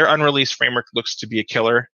 their unreleased framework looks to be a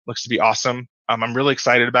killer, looks to be awesome. I'm really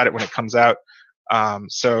excited about it when it comes out.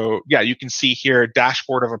 So yeah, you can see here,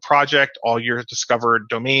 dashboard of a project, all your discovered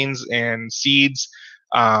domains and seeds,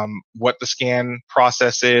 what the scan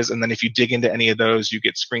process is. And then if you dig into any of those, you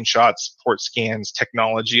get screenshots, port scans,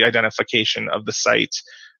 technology identification of the site,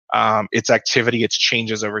 its activity, its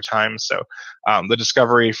changes over time. So the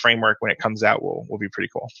discovery framework, when it comes out, will be pretty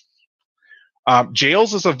cool.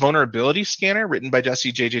 Jails is a vulnerability scanner written by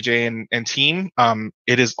Jesse JJJ and team.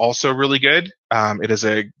 It is also really good. It is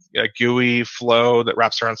a GUI flow that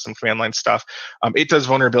wraps around some command line stuff. It does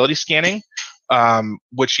vulnerability scanning,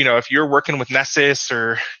 which, if you're working with Nessus,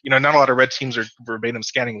 or, not a lot of red teams are verbatim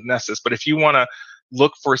scanning with Nessus, but if you want to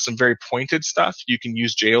look for some very pointed stuff, you can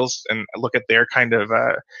use Jails and look at their kind of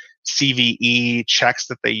CVE checks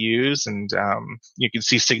that they use, and you can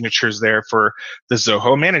see signatures there for the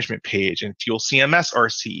Zoho management page and Fuel CMS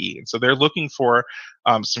RCE. And so they're looking for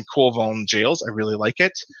some cool vuln jails. I really like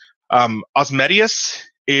it. Osmedius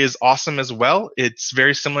is awesome as well. It's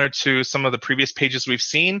very similar to some of the previous pages we've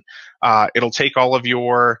seen. It'll take all of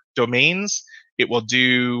your domains. It will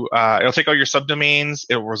do. It'll take all your subdomains.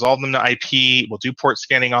 It will resolve them to IP. It will do port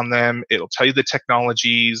scanning on them. It'll tell you the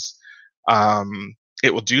technologies.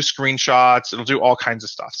 It will do screenshots. It'll do all kinds of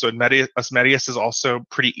stuff. So Osmedius is also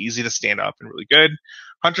pretty easy to stand up and really good.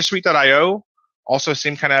 HunterSuite.io, also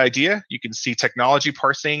same kind of idea. You can see technology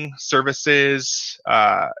parsing, services,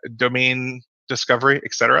 domain discovery,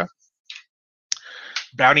 etc.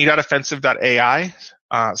 Bounty.offensive.ai,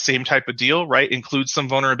 same type of deal, right? Includes some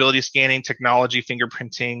vulnerability scanning, technology,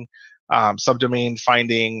 fingerprinting, subdomain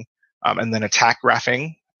finding, and then attack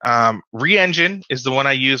graphing. Reengine is the one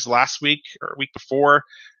I used last week or week before.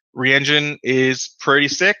 Reengine is pretty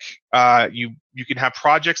sick. You can have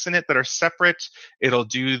projects in it that are separate. It'll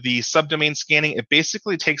do the subdomain scanning. It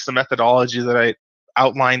basically takes the methodology that I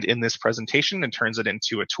outlined in this presentation and turns it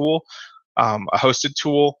into a tool, a hosted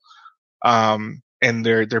tool. And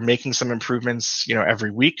they're making some improvements, every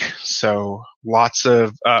week. So lots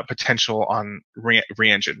of potential on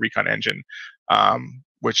Reengine, Recon Engine,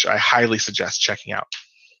 which I highly suggest checking out.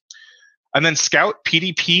 And then Scout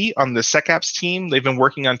PDP on the SecApps team, they've been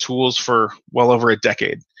working on tools for well over a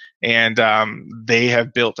decade. And they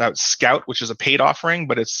have built out Scout, which is a paid offering,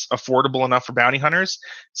 but it's affordable enough for bounty hunters.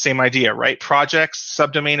 Same idea, right? Projects,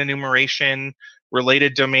 subdomain enumeration,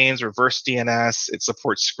 related domains, reverse DNS. It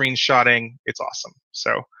supports screenshotting. It's awesome.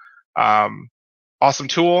 So awesome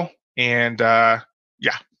tool. And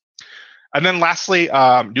yeah. And then lastly,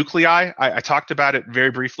 Nuclei. I talked about it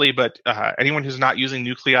very briefly, but anyone who's not using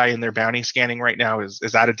Nuclei in their bounty scanning right now is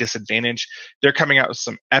at a disadvantage. They're coming out with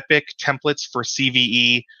some epic templates for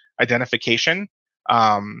CVE identification,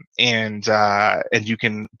 and you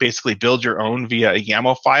can basically build your own via a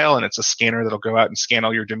YAML file, and it's a scanner that'll go out and scan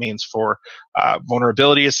all your domains for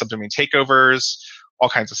vulnerabilities, subdomain takeovers, all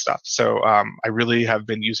kinds of stuff. So I really have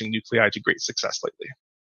been using Nuclei to great success lately.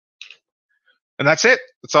 And that's it.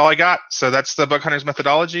 That's all I got. So that's the Bug Hunters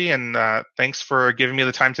methodology. And thanks for giving me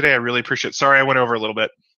the time today. I really appreciate it. Sorry I went over a little bit.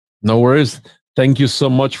 No worries. Thank you so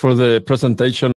much for the presentation.